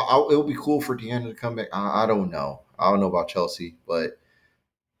 It would be cool for Deanna to come back. I don't know. I don't know about Chelsea, but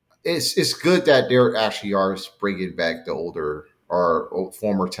it's good that they're actually are bringing back the older or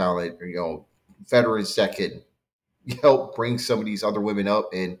former talent, veterans that can help bring some of these other women up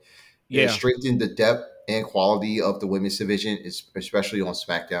and yeah. strengthen the depth and quality of the women's division, especially on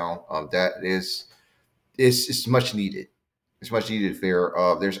SmackDown. That is it's much needed. It's much needed there.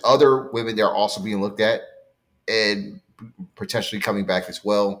 There's other women that are also being looked at and potentially coming back as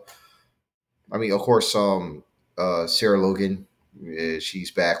well. I mean, of course, Sarah Logan,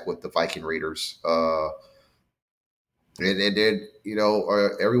 she's back with the Viking Raiders. And then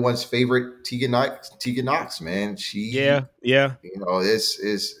everyone's favorite Tegan Knox, man. Yeah, She, yeah.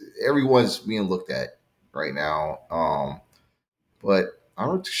 is everyone's being looked at right now. But I'm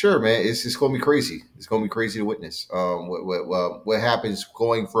not too sure, man. It's going to be crazy. It's going to be crazy to witness. What happens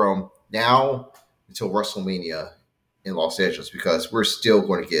going from now until WrestleMania in Los Angeles, because we're still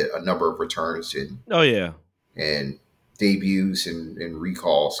going to get a number of returns Oh yeah. and debuts and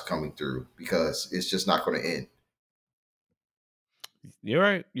recalls coming through, because it's just not going to end. You're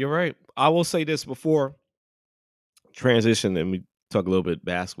right. You're right. I will say this before transition and we talk a little bit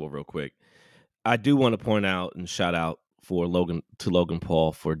basketball real quick. I do want to point out and shout out for Logan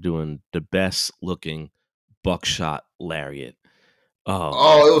Paul for doing the best looking buckshot lariat.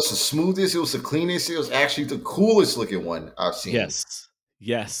 Oh, it was the smoothest. It was the cleanest. It was actually the coolest looking one I've seen. Yes.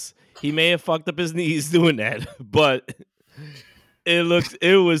 Yes. He may have fucked up his knees doing that, but it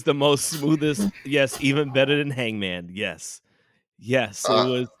was the most smoothest. Yes, even better than Hangman. Yes. Yes, it Uh,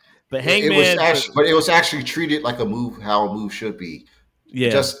 was. But it was Hangman, actually, but it was actually treated like a move, how a move should be, yeah.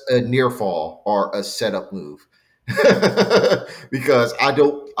 just a near fall or a setup move. Because I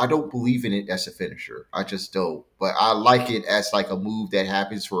don't believe in it as a finisher. I just don't. But I like it as like a move that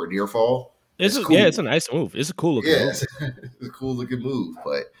happens for a near fall. It's It's a cool. nice move. It's a cool looking Yeah, move. it's a cool looking move.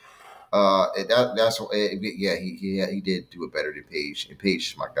 But yeah, he did do it better than Page. And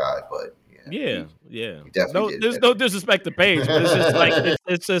Page is my guy, but yeah, Yeah, he, yeah. he definitely No, did it there's no better. disrespect to Paige, but it's just like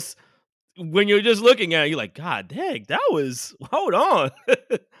it's just when you're just looking at it, you're like, God dang, that was hold on.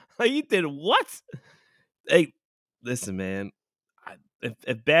 Like you did what? Hey, listen, man.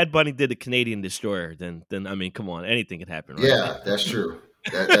 If Bad Bunny did the Canadian Destroyer, then I mean, come on, anything could happen, right? Yeah, that's true.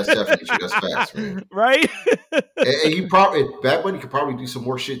 That's definitely true. That's facts, man. Right? And you probably Bad Bunny could probably do some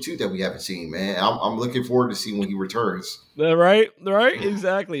more shit too that we haven't seen, man. I'm looking forward to seeing when he returns. Right, right,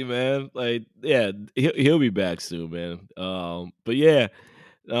 exactly, man. Like, yeah, he'll be back soon, man. But yeah,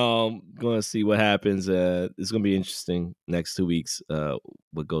 gonna see what happens. It's gonna be interesting next 2 weeks.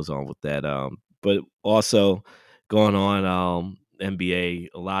 What goes on with that. But also going on NBA,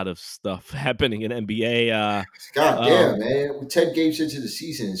 a lot of stuff happening in NBA. God Um, damn, man. We're 10 games into the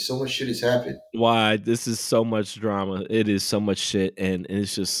season and so much shit has happened. why this is so much drama. It is so much shit, and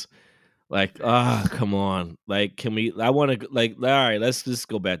it's just like, come on. Like, can we? I want to like. All right, let's just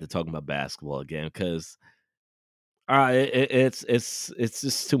go back to talking about basketball again because it's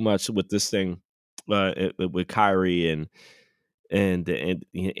just too much with this thing, with Kyrie and the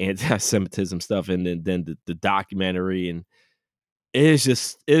anti-Semitism stuff, and then the documentary, and it is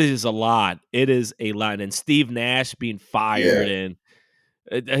just a lot. It is a lot, and Steve Nash being fired, Yeah.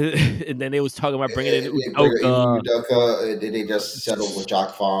 and then they was talking about bringing in They bring Emu Udoka, Udoka, and then they just settled with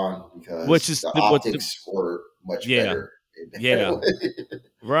Jock Fawn which because is the what optics were much yeah, better. yeah,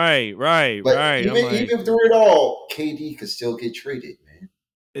 right, right, But right. I'm like, even through it all, KD could still get traded,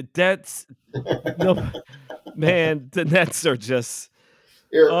 that's no man. The Nets are just,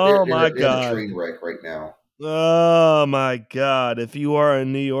 they're, they're, oh my they're, they're in a god. train wreck right now. Oh my god. If you are a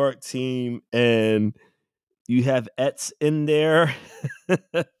New York team and you have Ets in there,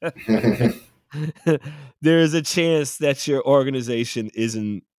 there's a chance that your organization is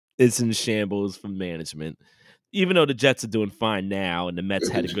in shambles from management. Even though the Jets are doing fine now and the Mets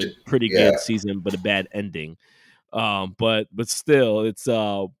had a pretty Yeah. good season but a bad ending. But still it's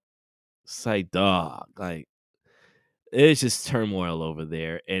like dog, like it's just turmoil over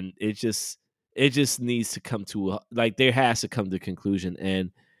there, and it just needs to come to like there has to come to a conclusion.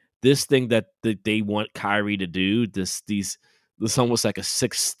 And this thing that they want Kyrie to do, this almost like a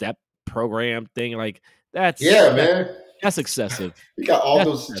 6-step program thing, like Yeah, man. that's excessive. We got all That's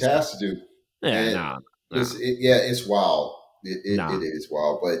those excessive. tasks to do. Yeah, And nah, it's wild. It nah, is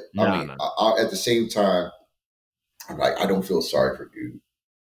wild. But I nah, mean, nah. at the same time, I'm like, I don't feel sorry for dude.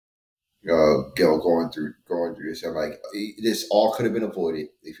 Going through this. I'm like, this all could have been avoided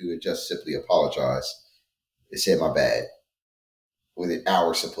if you would just simply apologize and said my bad with an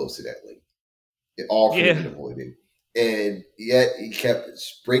hour supposedly. It all could have Yeah. been avoided, and yet he kept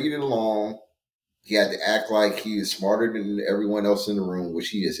bringing it along. He had to act like he is smarter than everyone else in the room, which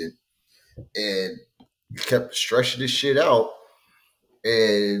he isn't, and he kept stretching this shit out.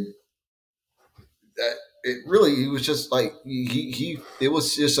 And that it really, he was just like he it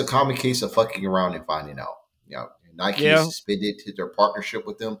was just a common case of fucking around and finding out. You know, Nike is Yeah. suspended their partnership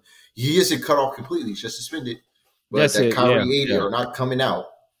with them. He isn't cut off completely; he's just suspended. But That's that it. Yeah. Kyrie 80 Yeah. are not coming out.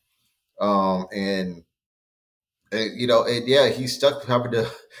 And you know, and yeah, he's stuck having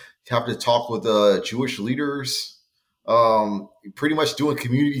to talk with Jewish leaders. Pretty much doing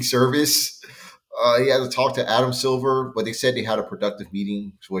community service. He had to talk to Adam Silver, but they said they had a productive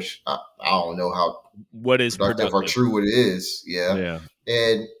meeting, which I don't know how What is productive or productive? true it is. Yeah, Yeah.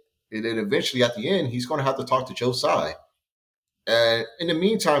 and then eventually at the end, he's going to have to talk to Joe Tsai. And in the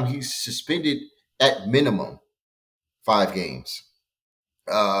meantime, he's suspended at minimum 5 games.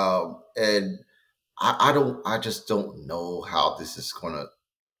 And I just don't know how this is going to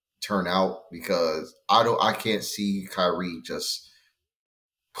turn out because I can't see Kyrie just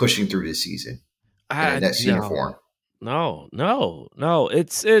pushing through this season in a Nets No. uniform. No. No. No.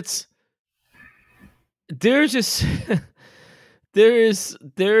 It's there's just there's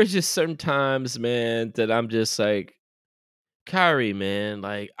just certain times, man, that I'm just like, Kyrie, man,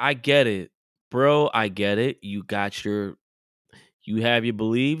 like, I get it, bro. I get it. You have your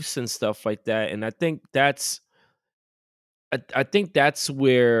beliefs and stuff like that. And I think that's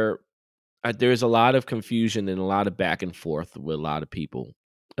where there's a lot of confusion and a lot of back and forth with a lot of people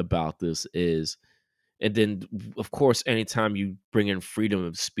about this is, and then of course, anytime you bring in freedom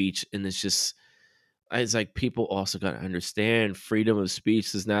of speech, and it's like people also got to understand freedom of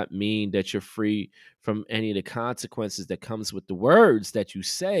speech does not mean that you're free from any of the consequences that comes with the words that you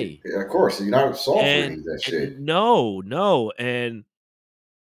say. Yeah, of course, you're not soft for any And, of that and shit. no, and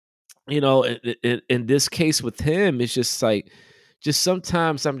in this case with him, it's just like, just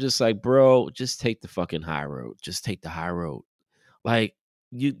sometimes I'm just like, bro, just take the fucking high road. Just take the high road. Like,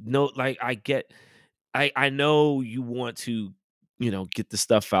 like I know you want to, get the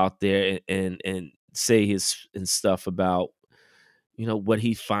stuff out there and say his and stuff about, what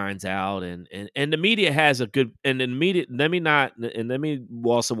he finds out, and the media has a good, and the media, let me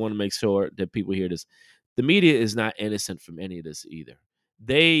also want to make sure that people hear this. The media is not innocent from any of this either.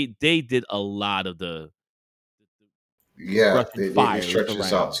 They did a lot of the Yeah, brushing they fires stretch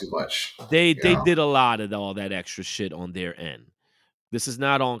this out around. too much. They Yeah, did a lot of all that extra shit on their end. This is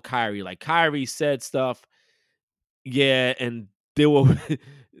not on Kyrie. Like, Kyrie said stuff, yeah, and there were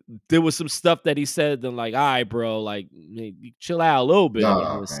there was some stuff that he said. Then, like, all right, bro, like, chill out a little bit on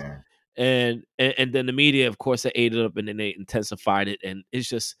nah, this. man. And then the media, of course, they ate it up and then they intensified it, and it's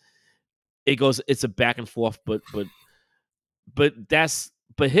just, it's a back and forth, but that's,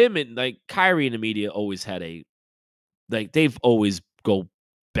 but him and, like, Kyrie and the media always had a, like, they've always go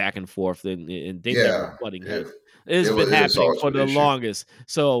back and forth, and they've never Yeah, butting it, heads. It's been it's happening always for been an the issue. longest.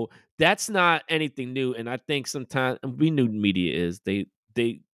 So that's not anything new. And I think sometimes we knew media is, they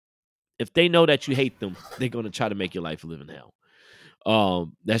if they know that you hate them, they're gonna try to make your life live in hell.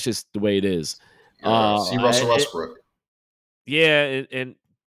 That's just the way it is. Yeah, see Russell Westbrook. Yeah, and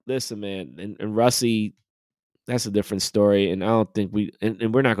listen, man, and Russie, that's a different story. And I don't think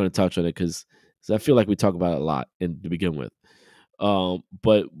and we're not gonna touch on it because I feel like we talk about it a lot to begin with.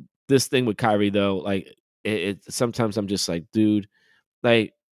 But this thing with Kyrie though, like, it sometimes I'm just like, dude,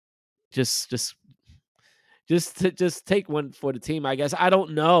 like, just take one for the team, I guess. I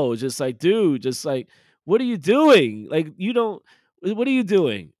don't know. Just like, dude, just like, what are you doing? Like, you don't, what are you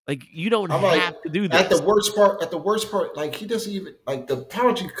doing? Like, you don't I'm like, have to do this. at the worst part, like he doesn't even like the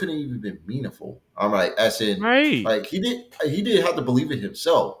apology couldn't even been meaningful. I'm like, as in, Right. like he didn't have to believe it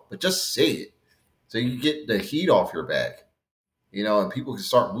himself, but just say it so you get the heat off your back, you know, and people can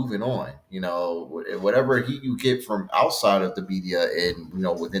start moving on. You know, whatever heat you get from outside of the media and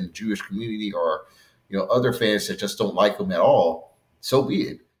within the Jewish community or other fans that just don't like him at all, so be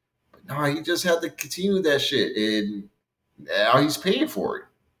it. But no, he just had to continue that shit, and now he's paying for it.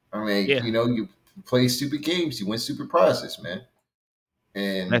 I mean, Yeah. you play stupid games, you win stupid prizes, man,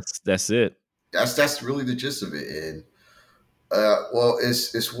 and That's it. that's really the gist of it. And well,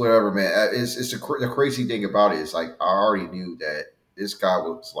 it's whatever, man. It's the crazy thing about it is like I already knew that this guy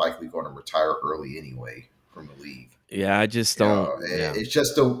was likely going to retire early anyway from the league. Yeah. I just don't. Yeah. It's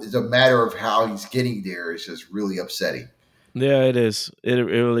just the matter of how he's getting there is just really upsetting. Yeah, it is. It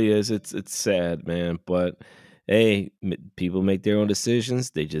really is. It's sad, man. But hey, people make their own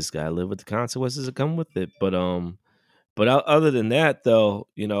decisions. They just gotta live with the consequences that come with it. But other than that, though,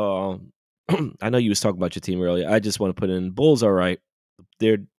 I know you was talking about your team earlier. I just want to put in Bulls. All right,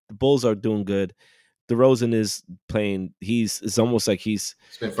 the Bulls are doing good. DeRozan is playing. It's almost like It's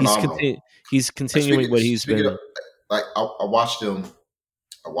been he's phenomenal. conti- he's Like continuing what he's speaking of, been. like I watched him.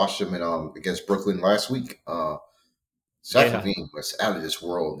 I watched him in against Brooklyn last week. Zach Yeah, Levine was out of this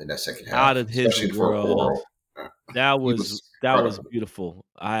world in that second out half, of his especially in the fourth world. quarter. That He was was that was incredible. beautiful.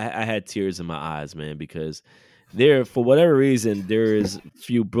 I had tears in my eyes, man, because there, for whatever reason, there is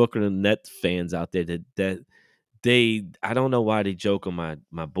few Brooklyn Net fans out there that they, I don't know why they joke on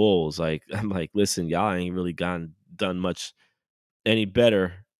my Bulls. Like, I'm like, listen, y'all ain't really done much any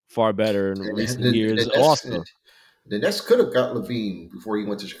better, far better in And recent years. Also, the Nets could have got Levine before he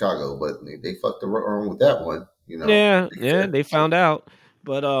went to Chicago, but they fucked around with that one. yeah, they found out,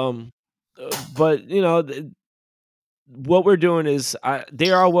 but but what we're doing is,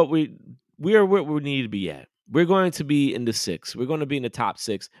 they are what we are where we need to be at. We're going to be in the six. We're going to be in the top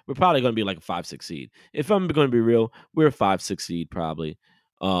six. We're probably going to be like a 5-6 seed. If I'm going to be real, we're a 5-6 seed probably.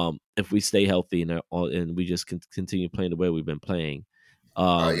 If we stay healthy and we just continue playing the way we've been playing.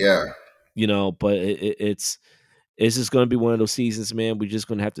 Um, Yeah. but it's just going to be one of those seasons, man. We're just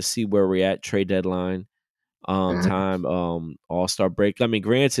going to have to see where we're at trade deadline Mhm. time, All-Star break. I mean,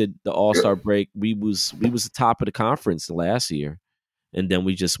 granted, the All-Star Yep. break, we was the top of the conference last year, and then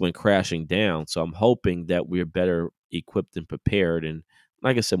we just went crashing down. So I'm hoping that we're better equipped and prepared, and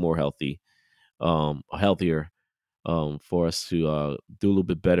like I said, more healthier, for us to do a little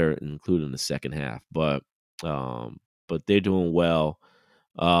bit better, including the second half. But they're doing well.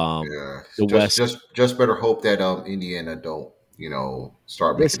 Yeah. The West, Just better hope that Indiana don't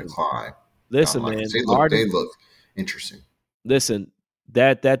start making a listen, climb down listen, like 'cause man, they look interesting. listen,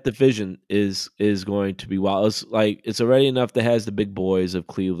 that division is going to be wild. It's already enough that has the big boys of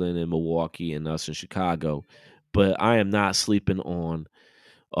Cleveland and Milwaukee and us in Chicago, but I am not sleeping on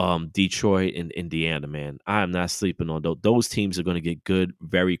Detroit and Indiana, man. I am not sleeping on those teams. Are going to get good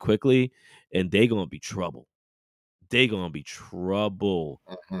very quickly, and they're going to be trouble. They're going to be trouble.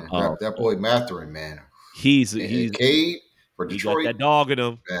 Mhm. Um, That boy Matherin, man, and he's Cade for he got Detroit, that dog in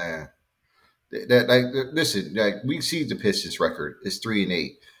him. man. That like listen, like we see the Pistons record is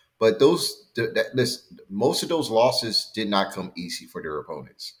 3-8, but most of those losses did not come easy for their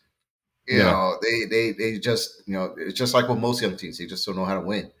opponents. No, They just it's just like with most young teams, they just don't know how to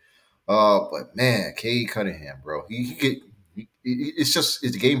win. But man, Cade Cunningham, bro, he could. It's just the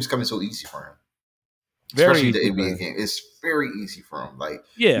game's coming so easy for him, very especially the easy for NBA him. game. It's very easy for him. Like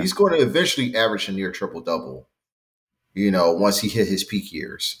Yeah, he's going to eventually average a near triple double. Once he hit his peak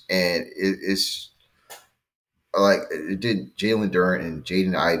years, and it's like it did Jalen Durant and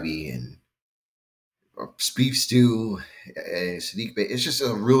Jaden Ivey and Speed Stew and Sadiq Bay. It's just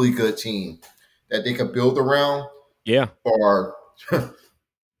a really good team that they could build around yeah. or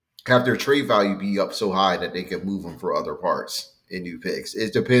have their trade value be up so high that they can move them for other parts in new picks.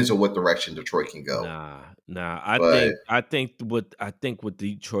 It depends on what direction Detroit can go. Nah. I But think what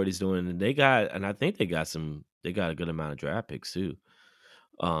Detroit is doing, and I think they got a good amount of draft picks too.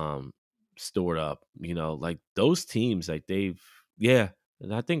 Stored up. Like those teams, like yeah,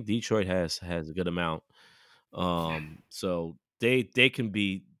 and I think Detroit has a good amount. So they can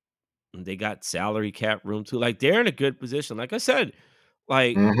be. They got salary cap room too. Like they're in a good position. Like I said,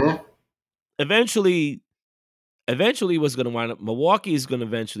 like mhm. eventually, what's going to wind up? Milwaukee is going to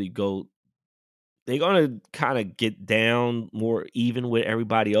eventually go. They're gonna kind of get down more even with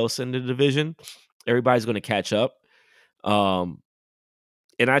everybody else in the division. Everybody's gonna catch up. Um,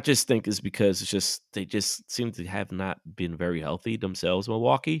 and I just think it's because they just seem to have not been very healthy themselves,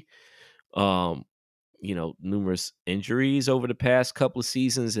 Milwaukee. Um, numerous injuries over the past couple of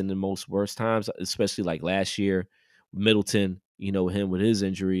seasons and the most worst times, especially like last year, Middleton, him with his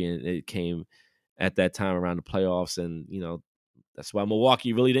injury, and it came at that time around the playoffs, and that's why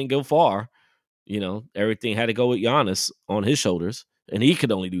Milwaukee really didn't go far. Everything had to go with Giannis on his shoulders, and he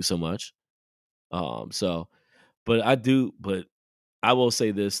could only do so much. So, but I will say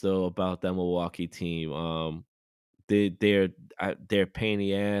this though about that Milwaukee team. They're they're a pain in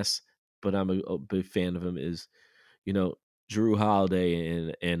the ass, but I'm a big fan of him. Is you know Drew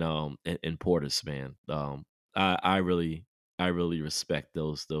Holiday and Portis, man. I really respect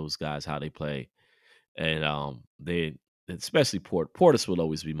those guys how they play, and they especially Portis will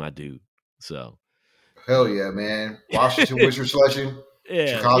always be my dude. So. Hell Uh, yeah, man. Washington Wizards legend,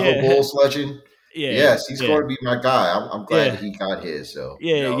 Yeah, Chicago yeah, Bulls legend. yeah, Yes, he's yeah, going to be my guy. I'm glad yeah, that he got his. So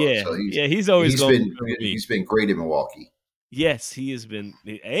yeah. so He's always he's going to been be good with me. he's been great in Milwaukee. Yes, he has been.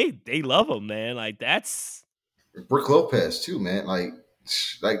 Hey, they love him, man. Like that's. Brooke Lopez too, man. Like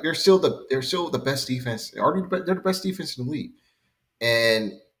they're still the best defense. They're the best defense in the league.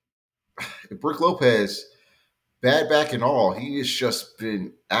 And Brooke Lopez, bad back and all, he has just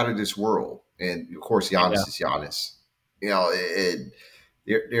been out of this world. And of course, Yeah, Giannis is Giannis. You know,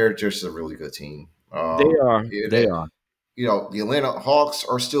 they're just a really good team. they are. They It, are. the Atlanta Hawks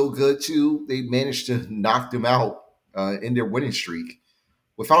are still good too. They managed to knock them out in their winning streak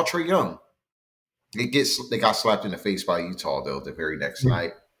without Trey Young. They got slapped in the face by Utah though the very next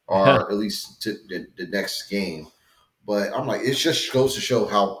night, or at least to the next game. But I'm like, it just goes to show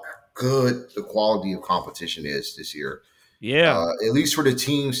how good the quality of competition is this year. Yeah. At least for the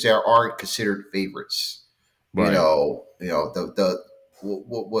teams that aren't considered favorites. Right. The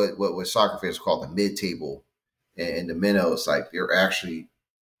what soccer fans call the mid table and the minnows, like they're actually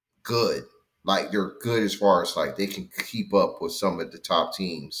good. Like they're good as far as like they can keep up with some of the top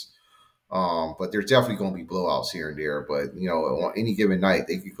teams. But there's definitely going to be blowouts here and there. But on any given night,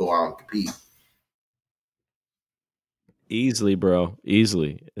 they could go out and compete. Easily, bro.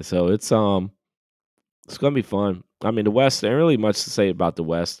 Easily. So it's gonna be fun. I mean, the West, there ain't really much to say about the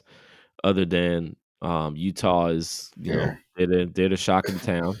West other than Utah is, Yeah, they're the shock of the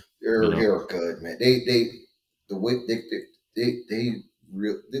town, you know. they're good, man. The way they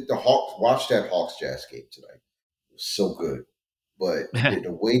the Hawks watch that Hawks Jazz game tonight. It was so good, but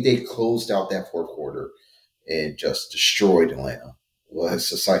the way they closed out that fourth quarter and just destroyed Atlanta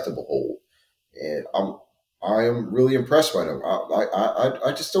was a sight to behold. And I am really impressed by them.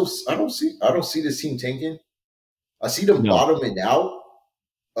 I just don't see this team tanking. I see them No. bottoming out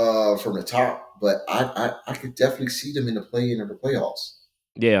from the top, but I could definitely see them in the play in or the playoffs.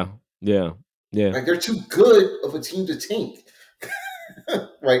 Yeah. Yeah. Yeah. Like they're too good of a team to tank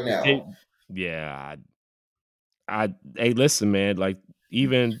right They, now. yeah. Hey, listen, man, like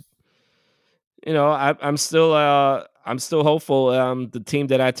even I'm still hopeful. The team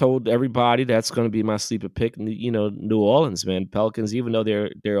that I told everybody that's going to be my sleeper pick, New Orleans, man, Pelicans. Even though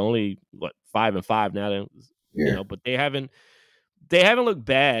they're only what 5-5 now, Yeah, but they haven't looked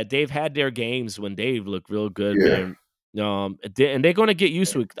bad. They've had their games when they've looked real good, yeah. man. And they're going to get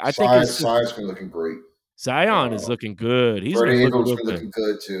used to it. I think it's just Science been looking great. Zion is Uh, looking good. He's been Freddie looking Ingram's real been good. looking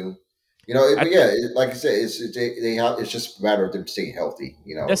good too. I But yeah, like I said, they have. It's just a matter of them staying healthy.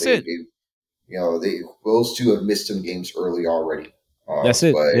 That's it. Those two have missed some games early already. That's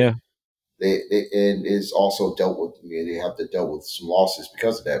it. But Yeah. they and is also dealt with. They have to deal with some losses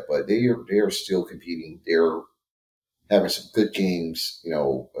because of that. But they are still competing. They're having some good games.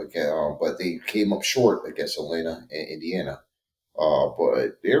 Again, but they came up short against Atlanta and Indiana.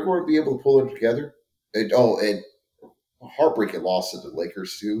 But they're going to be able to pull it together. And heartbreaking loss to the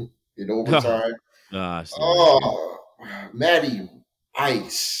Lakers too in overtime. Silly. Oh, Matty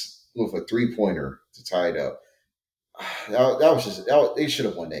Ice with a 3-pointer to tie it up. That was just they should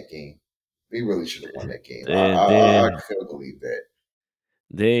have won that game. They really should have won that game. They they I couldn't believe that.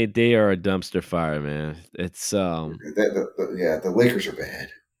 they are a dumpster fire, man. It's Yeah, the Lakers are bad.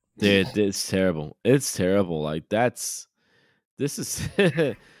 it's terrible. It's terrible. Like this is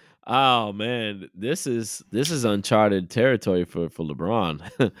oh man, this is uncharted territory for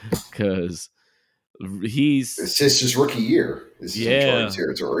LeBron because he's It's just his rookie year. This is uncharted yeah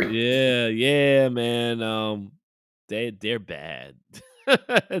territory. yeah man. They're bad.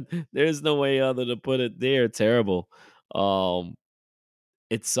 There's no way other to put it. They're terrible. Um,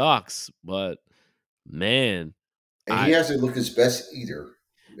 it sucks, but man, And he I hasn't looked his best either.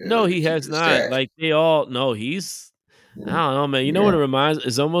 no, To he keep has the not. stat. Like they all no, he's I Mhm. don't know, man. You know what Yeah. it reminds?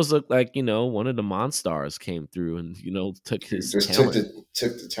 It's almost looked like one of the Monstars came through and took his Just took talent.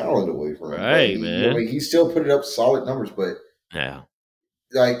 the talent away from him. But Right, man. he still put it up solid numbers. But Yeah,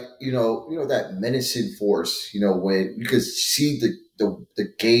 like that menacing force. When you could see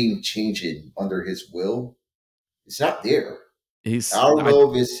the game changing under his will, it's not there. he's I don't I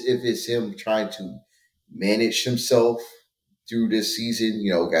know if it's him trying to manage himself through this season.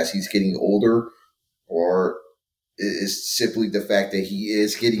 As he's getting older, or it's simply the fact that he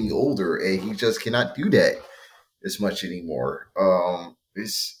is getting older and he just cannot do that as much anymore.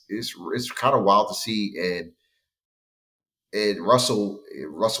 It's kind of wild to see, and Russell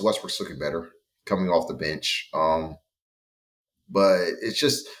Westbrook's looking better coming off the bench. But it's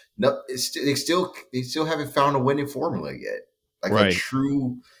just no, they still haven't found a winning formula yet, like a right.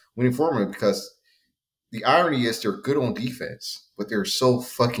 true winning formula. Because the irony is they're good on defense, but they're so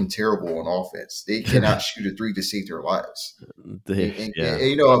fucking terrible on offense. They cannot shoot a three to save their lives.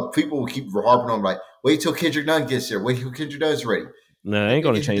 Yeah. People will keep harping on like, wait till Kendrick Nunn gets there. Wait till Kendrick Nunn's ready. No, That ain't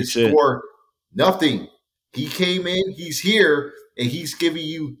gonna nigga didn't change shit. score nothing. He came in, he's here, and he's giving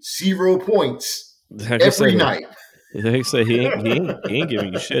you 0 points. Like I every said, night. like I said, he ain't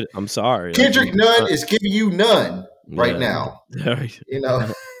giving you shit. I'm sorry. Like Kendrick Nunn is giving you none right yeah, now. right, You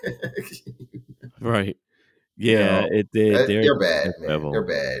know, right. you Yeah, know, they're they're bad, man. They're terrible.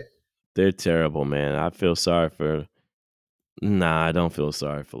 bad. They're terrible, man. I feel sorry for. Nah, I don't feel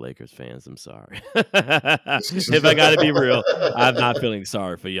sorry for Lakers fans. I'm sorry. If I got to be real, I'm not feeling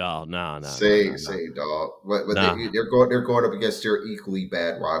sorry for y'all. No, no, no, no, no. Same, dog. But Nah. they're going up against their equally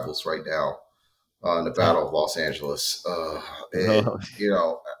bad rivals right now in the Battle of Los Angeles. And Oh, you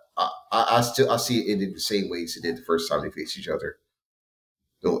know, I see it ended the same way as it did the first time they faced each other.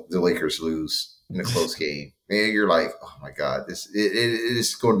 The Lakers lose in a close game, and you're like, oh my god, it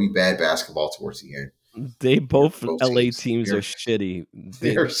is going to be bad basketball towards the end they for both both LA teams. teams are shitty.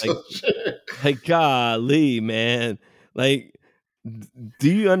 They're so shit. Like golly, man. Like,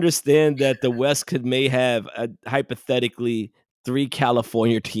 do you understand that the West may have hypothetically 3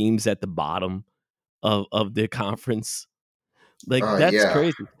 California teams at the bottom of their conference? Like that's Yeah,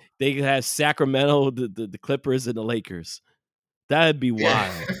 crazy. They could have Sacramento, the Clippers, and the Lakers. That'd be yeah.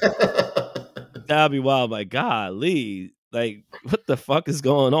 wild. That'd be wild. My golly, like what the fuck is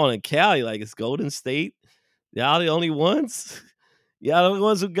going on in Cali? Like it's Golden State. Y'all the only ones. Y'all the only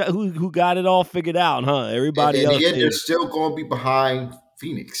ones who got it all figured out, huh? Everybody And else yet they're is still going to be behind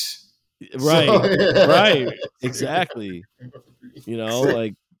Phoenix. So right, right, exactly. You know,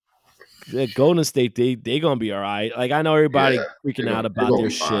 like Golden State, they gonna be all right. Like I know everybody yeah, freaking out they're about going their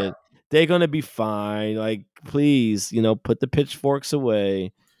to be fine. shit. They're gonna be fine. Like please, put the pitchforks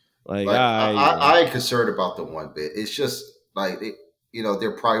away. Like Like I, I ain't concerned about the one bit. It's just like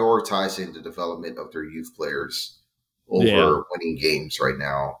they're prioritizing the development of their youth players yeah, over winning games right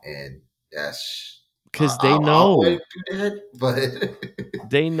now, and that's because I they want know. to do that, but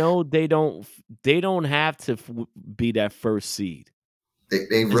They know they don't have to be that first seed. they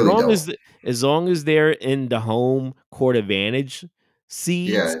As really long don't. as as long as they're in the home court advantage Yeah,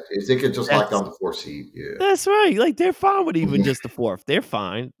 seeds, if they could just lock that's down the 4 seed, yeah. that's right. Like they're fine with even just the fourth. They're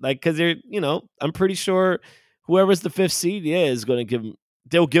fine. Like because they're I'm pretty sure whoever's the fifth seed, yeah, is going to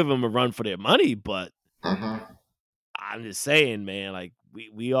they'll give them a run for their money. But Uh-huh. I'm just saying, man. Like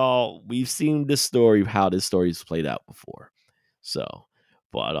we've seen this story, how this story's played out before. So,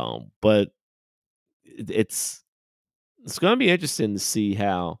 but it's gonna be interesting to see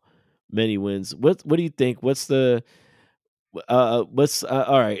how many wins. What do you think? What's all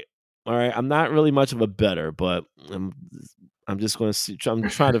right. I'm not really much of a better, but I'm just going to see. I'm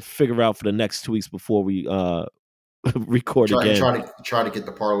trying to figure out for the next 2 weeks before we record again. Try to get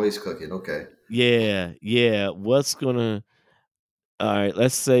the parlays cooking. Okay. Yeah, yeah. What's gonna? All right.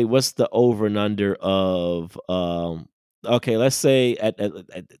 Let's say what's the over and under of Okay, let's say at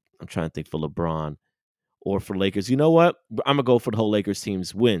I'm trying to think for LeBron. Or for Lakers. You know what? I'm gonna go for the whole Lakers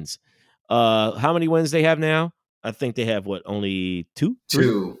team's wins. How many wins they have now? I think they have what, only two, three,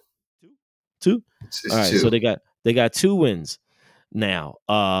 Two. two. All It's right, so two. they got 2 wins now.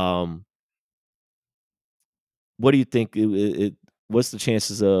 What do you think? What's the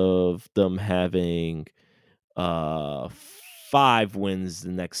chances of them having 5 wins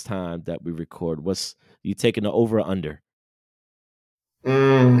the next time that we record? What's you taking the over or under?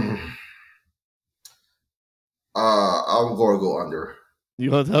 Mm, I'm going to go under.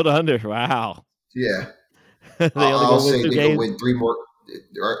 You want to go the under? Wow. Yeah. They only I'll gonna win say two they could games. win 3 more.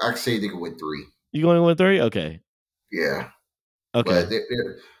 Or I can say they could win 3. You going to win 3? Okay. Yeah. But Okay.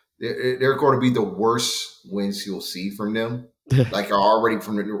 they're going to be the worst wins you'll see from them. Like already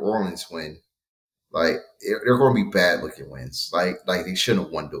from the New Orleans win. Like they're going to be bad looking wins. Like they shouldn't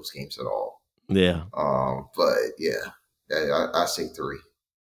have won those games at all. Yeah. But yeah, I say 3.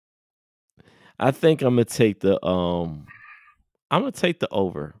 I think I'm gonna take the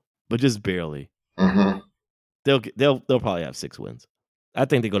over, but just barely. Mm-hmm. They'll probably have 6 wins. I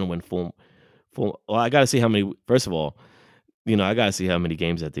think they're gonna win full. Well, I gotta see how many. First of all, I gotta see how many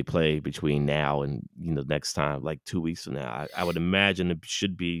games that they play between now and next time, like 2 weeks from now. I would imagine it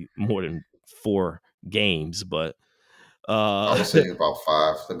should be more than 4 games, but I would say about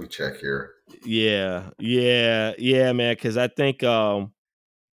 5. Let me check here. yeah, man. Because I think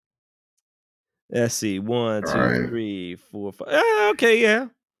let's see, one, All two, right. 3, 4, 5. Okay,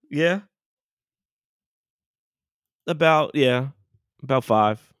 yeah. About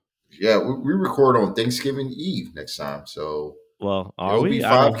 5. Yeah, we record on Thanksgiving Eve next time, so Well, are it'll be we? I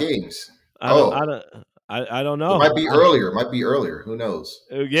 5 don't games. I don't I Oh, don't I don't it know. might be earlier. It might be earlier. Who knows?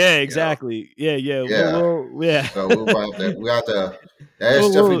 Yeah, You know. exactly. Yeah. Yeah. Yeah. So we'll have that. We have to. That is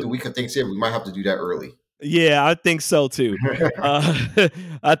definitely We'll the week of Thanksgiving. We might have to do that early. yeah, I think so too.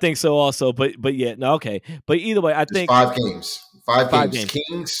 I think so also, but yeah, no, okay. But either way, I Just think 5 games. 5 5 games. games.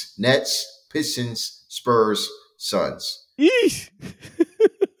 Kings, Nets, Pistons, Spurs, Suns. Yeesh.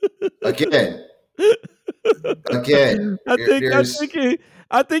 Again, I think I think there's he,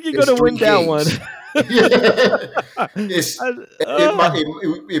 I think you're it's gonna three win that one. games. it's I- it might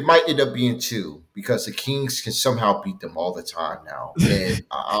uh, it might end up being two because the Kings can somehow beat them all the time now, and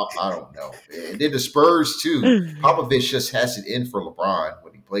I don't know. And then the Spurs too. Popovich just has it in for LeBron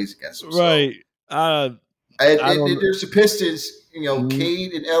when he plays against them. So right. Uh, I and don't. there's the Pistons. Mm,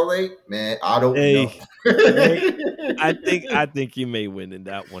 Cade in LA. Man, I don't know. Hey, hey. I think you may win in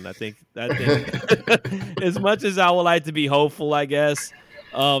that one. I think as much as I would like to be hopeful, I guess,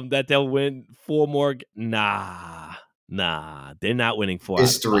 that they'll win four more. Nah, they're not winning 4 out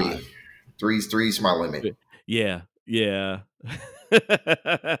It's of 5. three. Three's my limit. Yeah, yeah.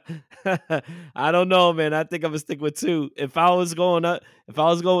 I don't know, man. I think I'm gonna stick with 2. If I was going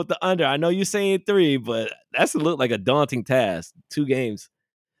with the under, I know you're saying 3, but that's look like a daunting task. 2 games.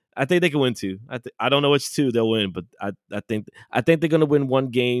 I think they can win 2. I don't know which 2 they'll win, but I think they're gonna win 1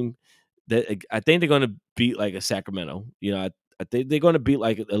 game. That I think they're gonna beat like a Sacramento. I think they're gonna beat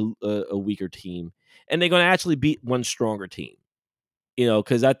like a weaker team, and they're gonna actually beat one stronger team.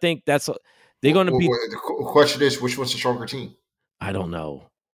 Because I think they're gonna beat. The question is, which one's the stronger team? I don't know.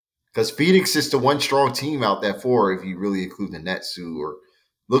 Because Phoenix is the one strong team out that 4, if you really include the Nets, who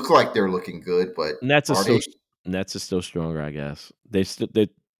look like they're looking good, but Nets are are still they? Nets are still stronger, I guess. They still I,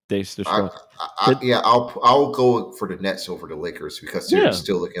 strong. But, yeah, I'll go for the Nets over the Lakers because they're yeah,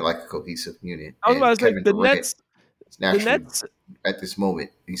 still looking like a cohesive unit, I was about and to say Kevin Durant is The naturally Nets, at this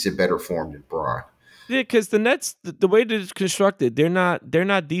moment he's in better form than Braun. yeah, because the Nets, the way they're constructed, they're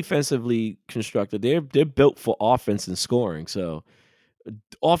not defensively constructed. They're built for offense and scoring. So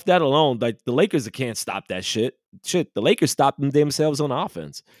off that alone, like the Lakers can't stop that shit. The Lakers stopped them themselves on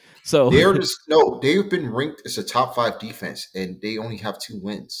offense. So They're just no. They've been ranked as a top 5 defense, and they only have 2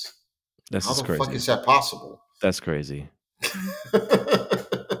 wins. that's How just the fuck crazy. is that possible? That's crazy.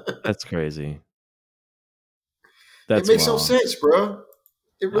 That's crazy. It That's makes no wild. sense, bro.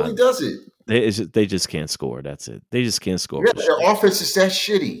 It Uh, really doesn't. they just can't score. That's it. They just can't score Yeah, for their shit. offense is that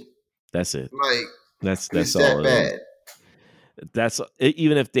shitty. That's it. Like That's it's that all it is. bad.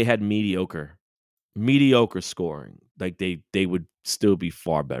 Even if they had mediocre scoring, like they would still be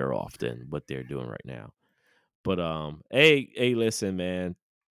far better off than what they're doing right now. But hey, listen, man,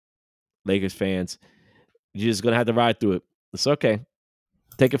 Lakers fans, you're just gonna have to ride through it. It's okay.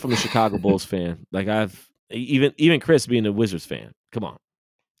 Take it from the Chicago Bulls fan. Like even Chris being a Wizards fan. Come on,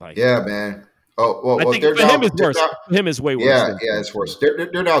 like Yeah, man. Oh I well, think they're for him now is they're worse. not. For him is way worse Yeah, than yeah, for it's worse.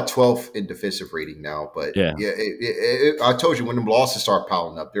 They're now 12th in defensive rating now, but yeah. yeah, I told you when the losses start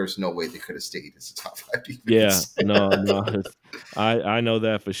piling up, there's no way they could have stayed as a top 5 Yeah, defense. no, I know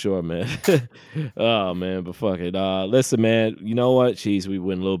that for sure, man. Oh man, but fuck it. Listen, man, you know what? Jeez, we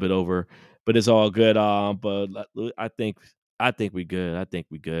went a little bit over, but it's all good. But I think we good. I think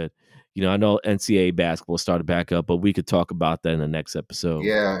we good. I know NCAA basketball started back up, but we could talk about that in the next episode.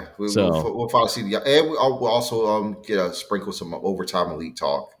 Yeah, So we'll probably see the and we'll also get a sprinkle some overtime elite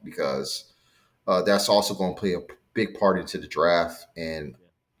talk because that's also going to play a big part into the draft. And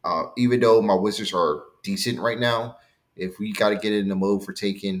even though my Wizards are decent right now, if we got to get in the mode for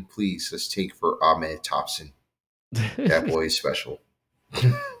taking, please let's take for Ahmed Thompson. That boy is special.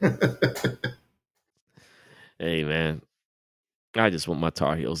 hey, man, I just want my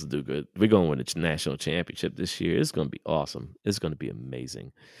Tar Heels to do good. We're going to win the national championship this year. It's going to be awesome. It's going to be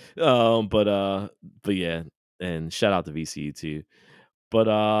amazing. But yeah, and shout out to VCU too.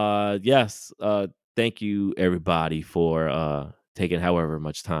 But yes, thank you everybody for taking however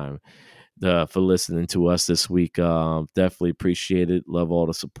much time for listening to us this week. Definitely appreciate it. Love all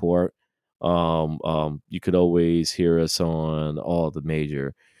the support. You could always hear us on all the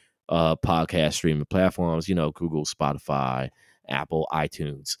major podcast streaming platforms, Google, Spotify, Apple,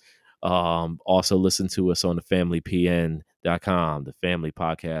 iTunes. Also listen to us on the familypn.com, the Family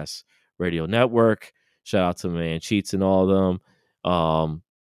Podcast Radio Network. Shout out to Man Cheats and all of them.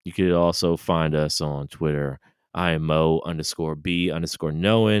 You could also find us on Twitter. I am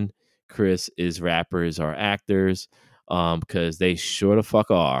Mo_B_knowing. Chris is rappers are actors. Because they sure the fuck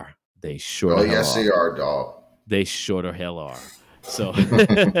are. They sure Oh the hell yes, are. they are, dog. They sure the hell are. So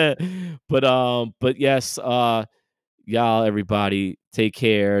but yes, y'all, everybody, take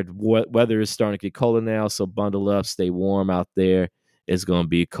care. Weather is starting to get colder now, so bundle up, stay warm out there. It's gonna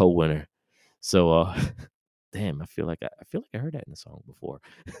be a cold winter. So damn, I feel like I heard that in the song before.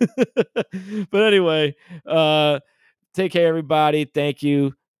 But anyway, take care, everybody. Thank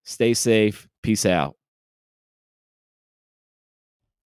you. Stay safe. Peace out.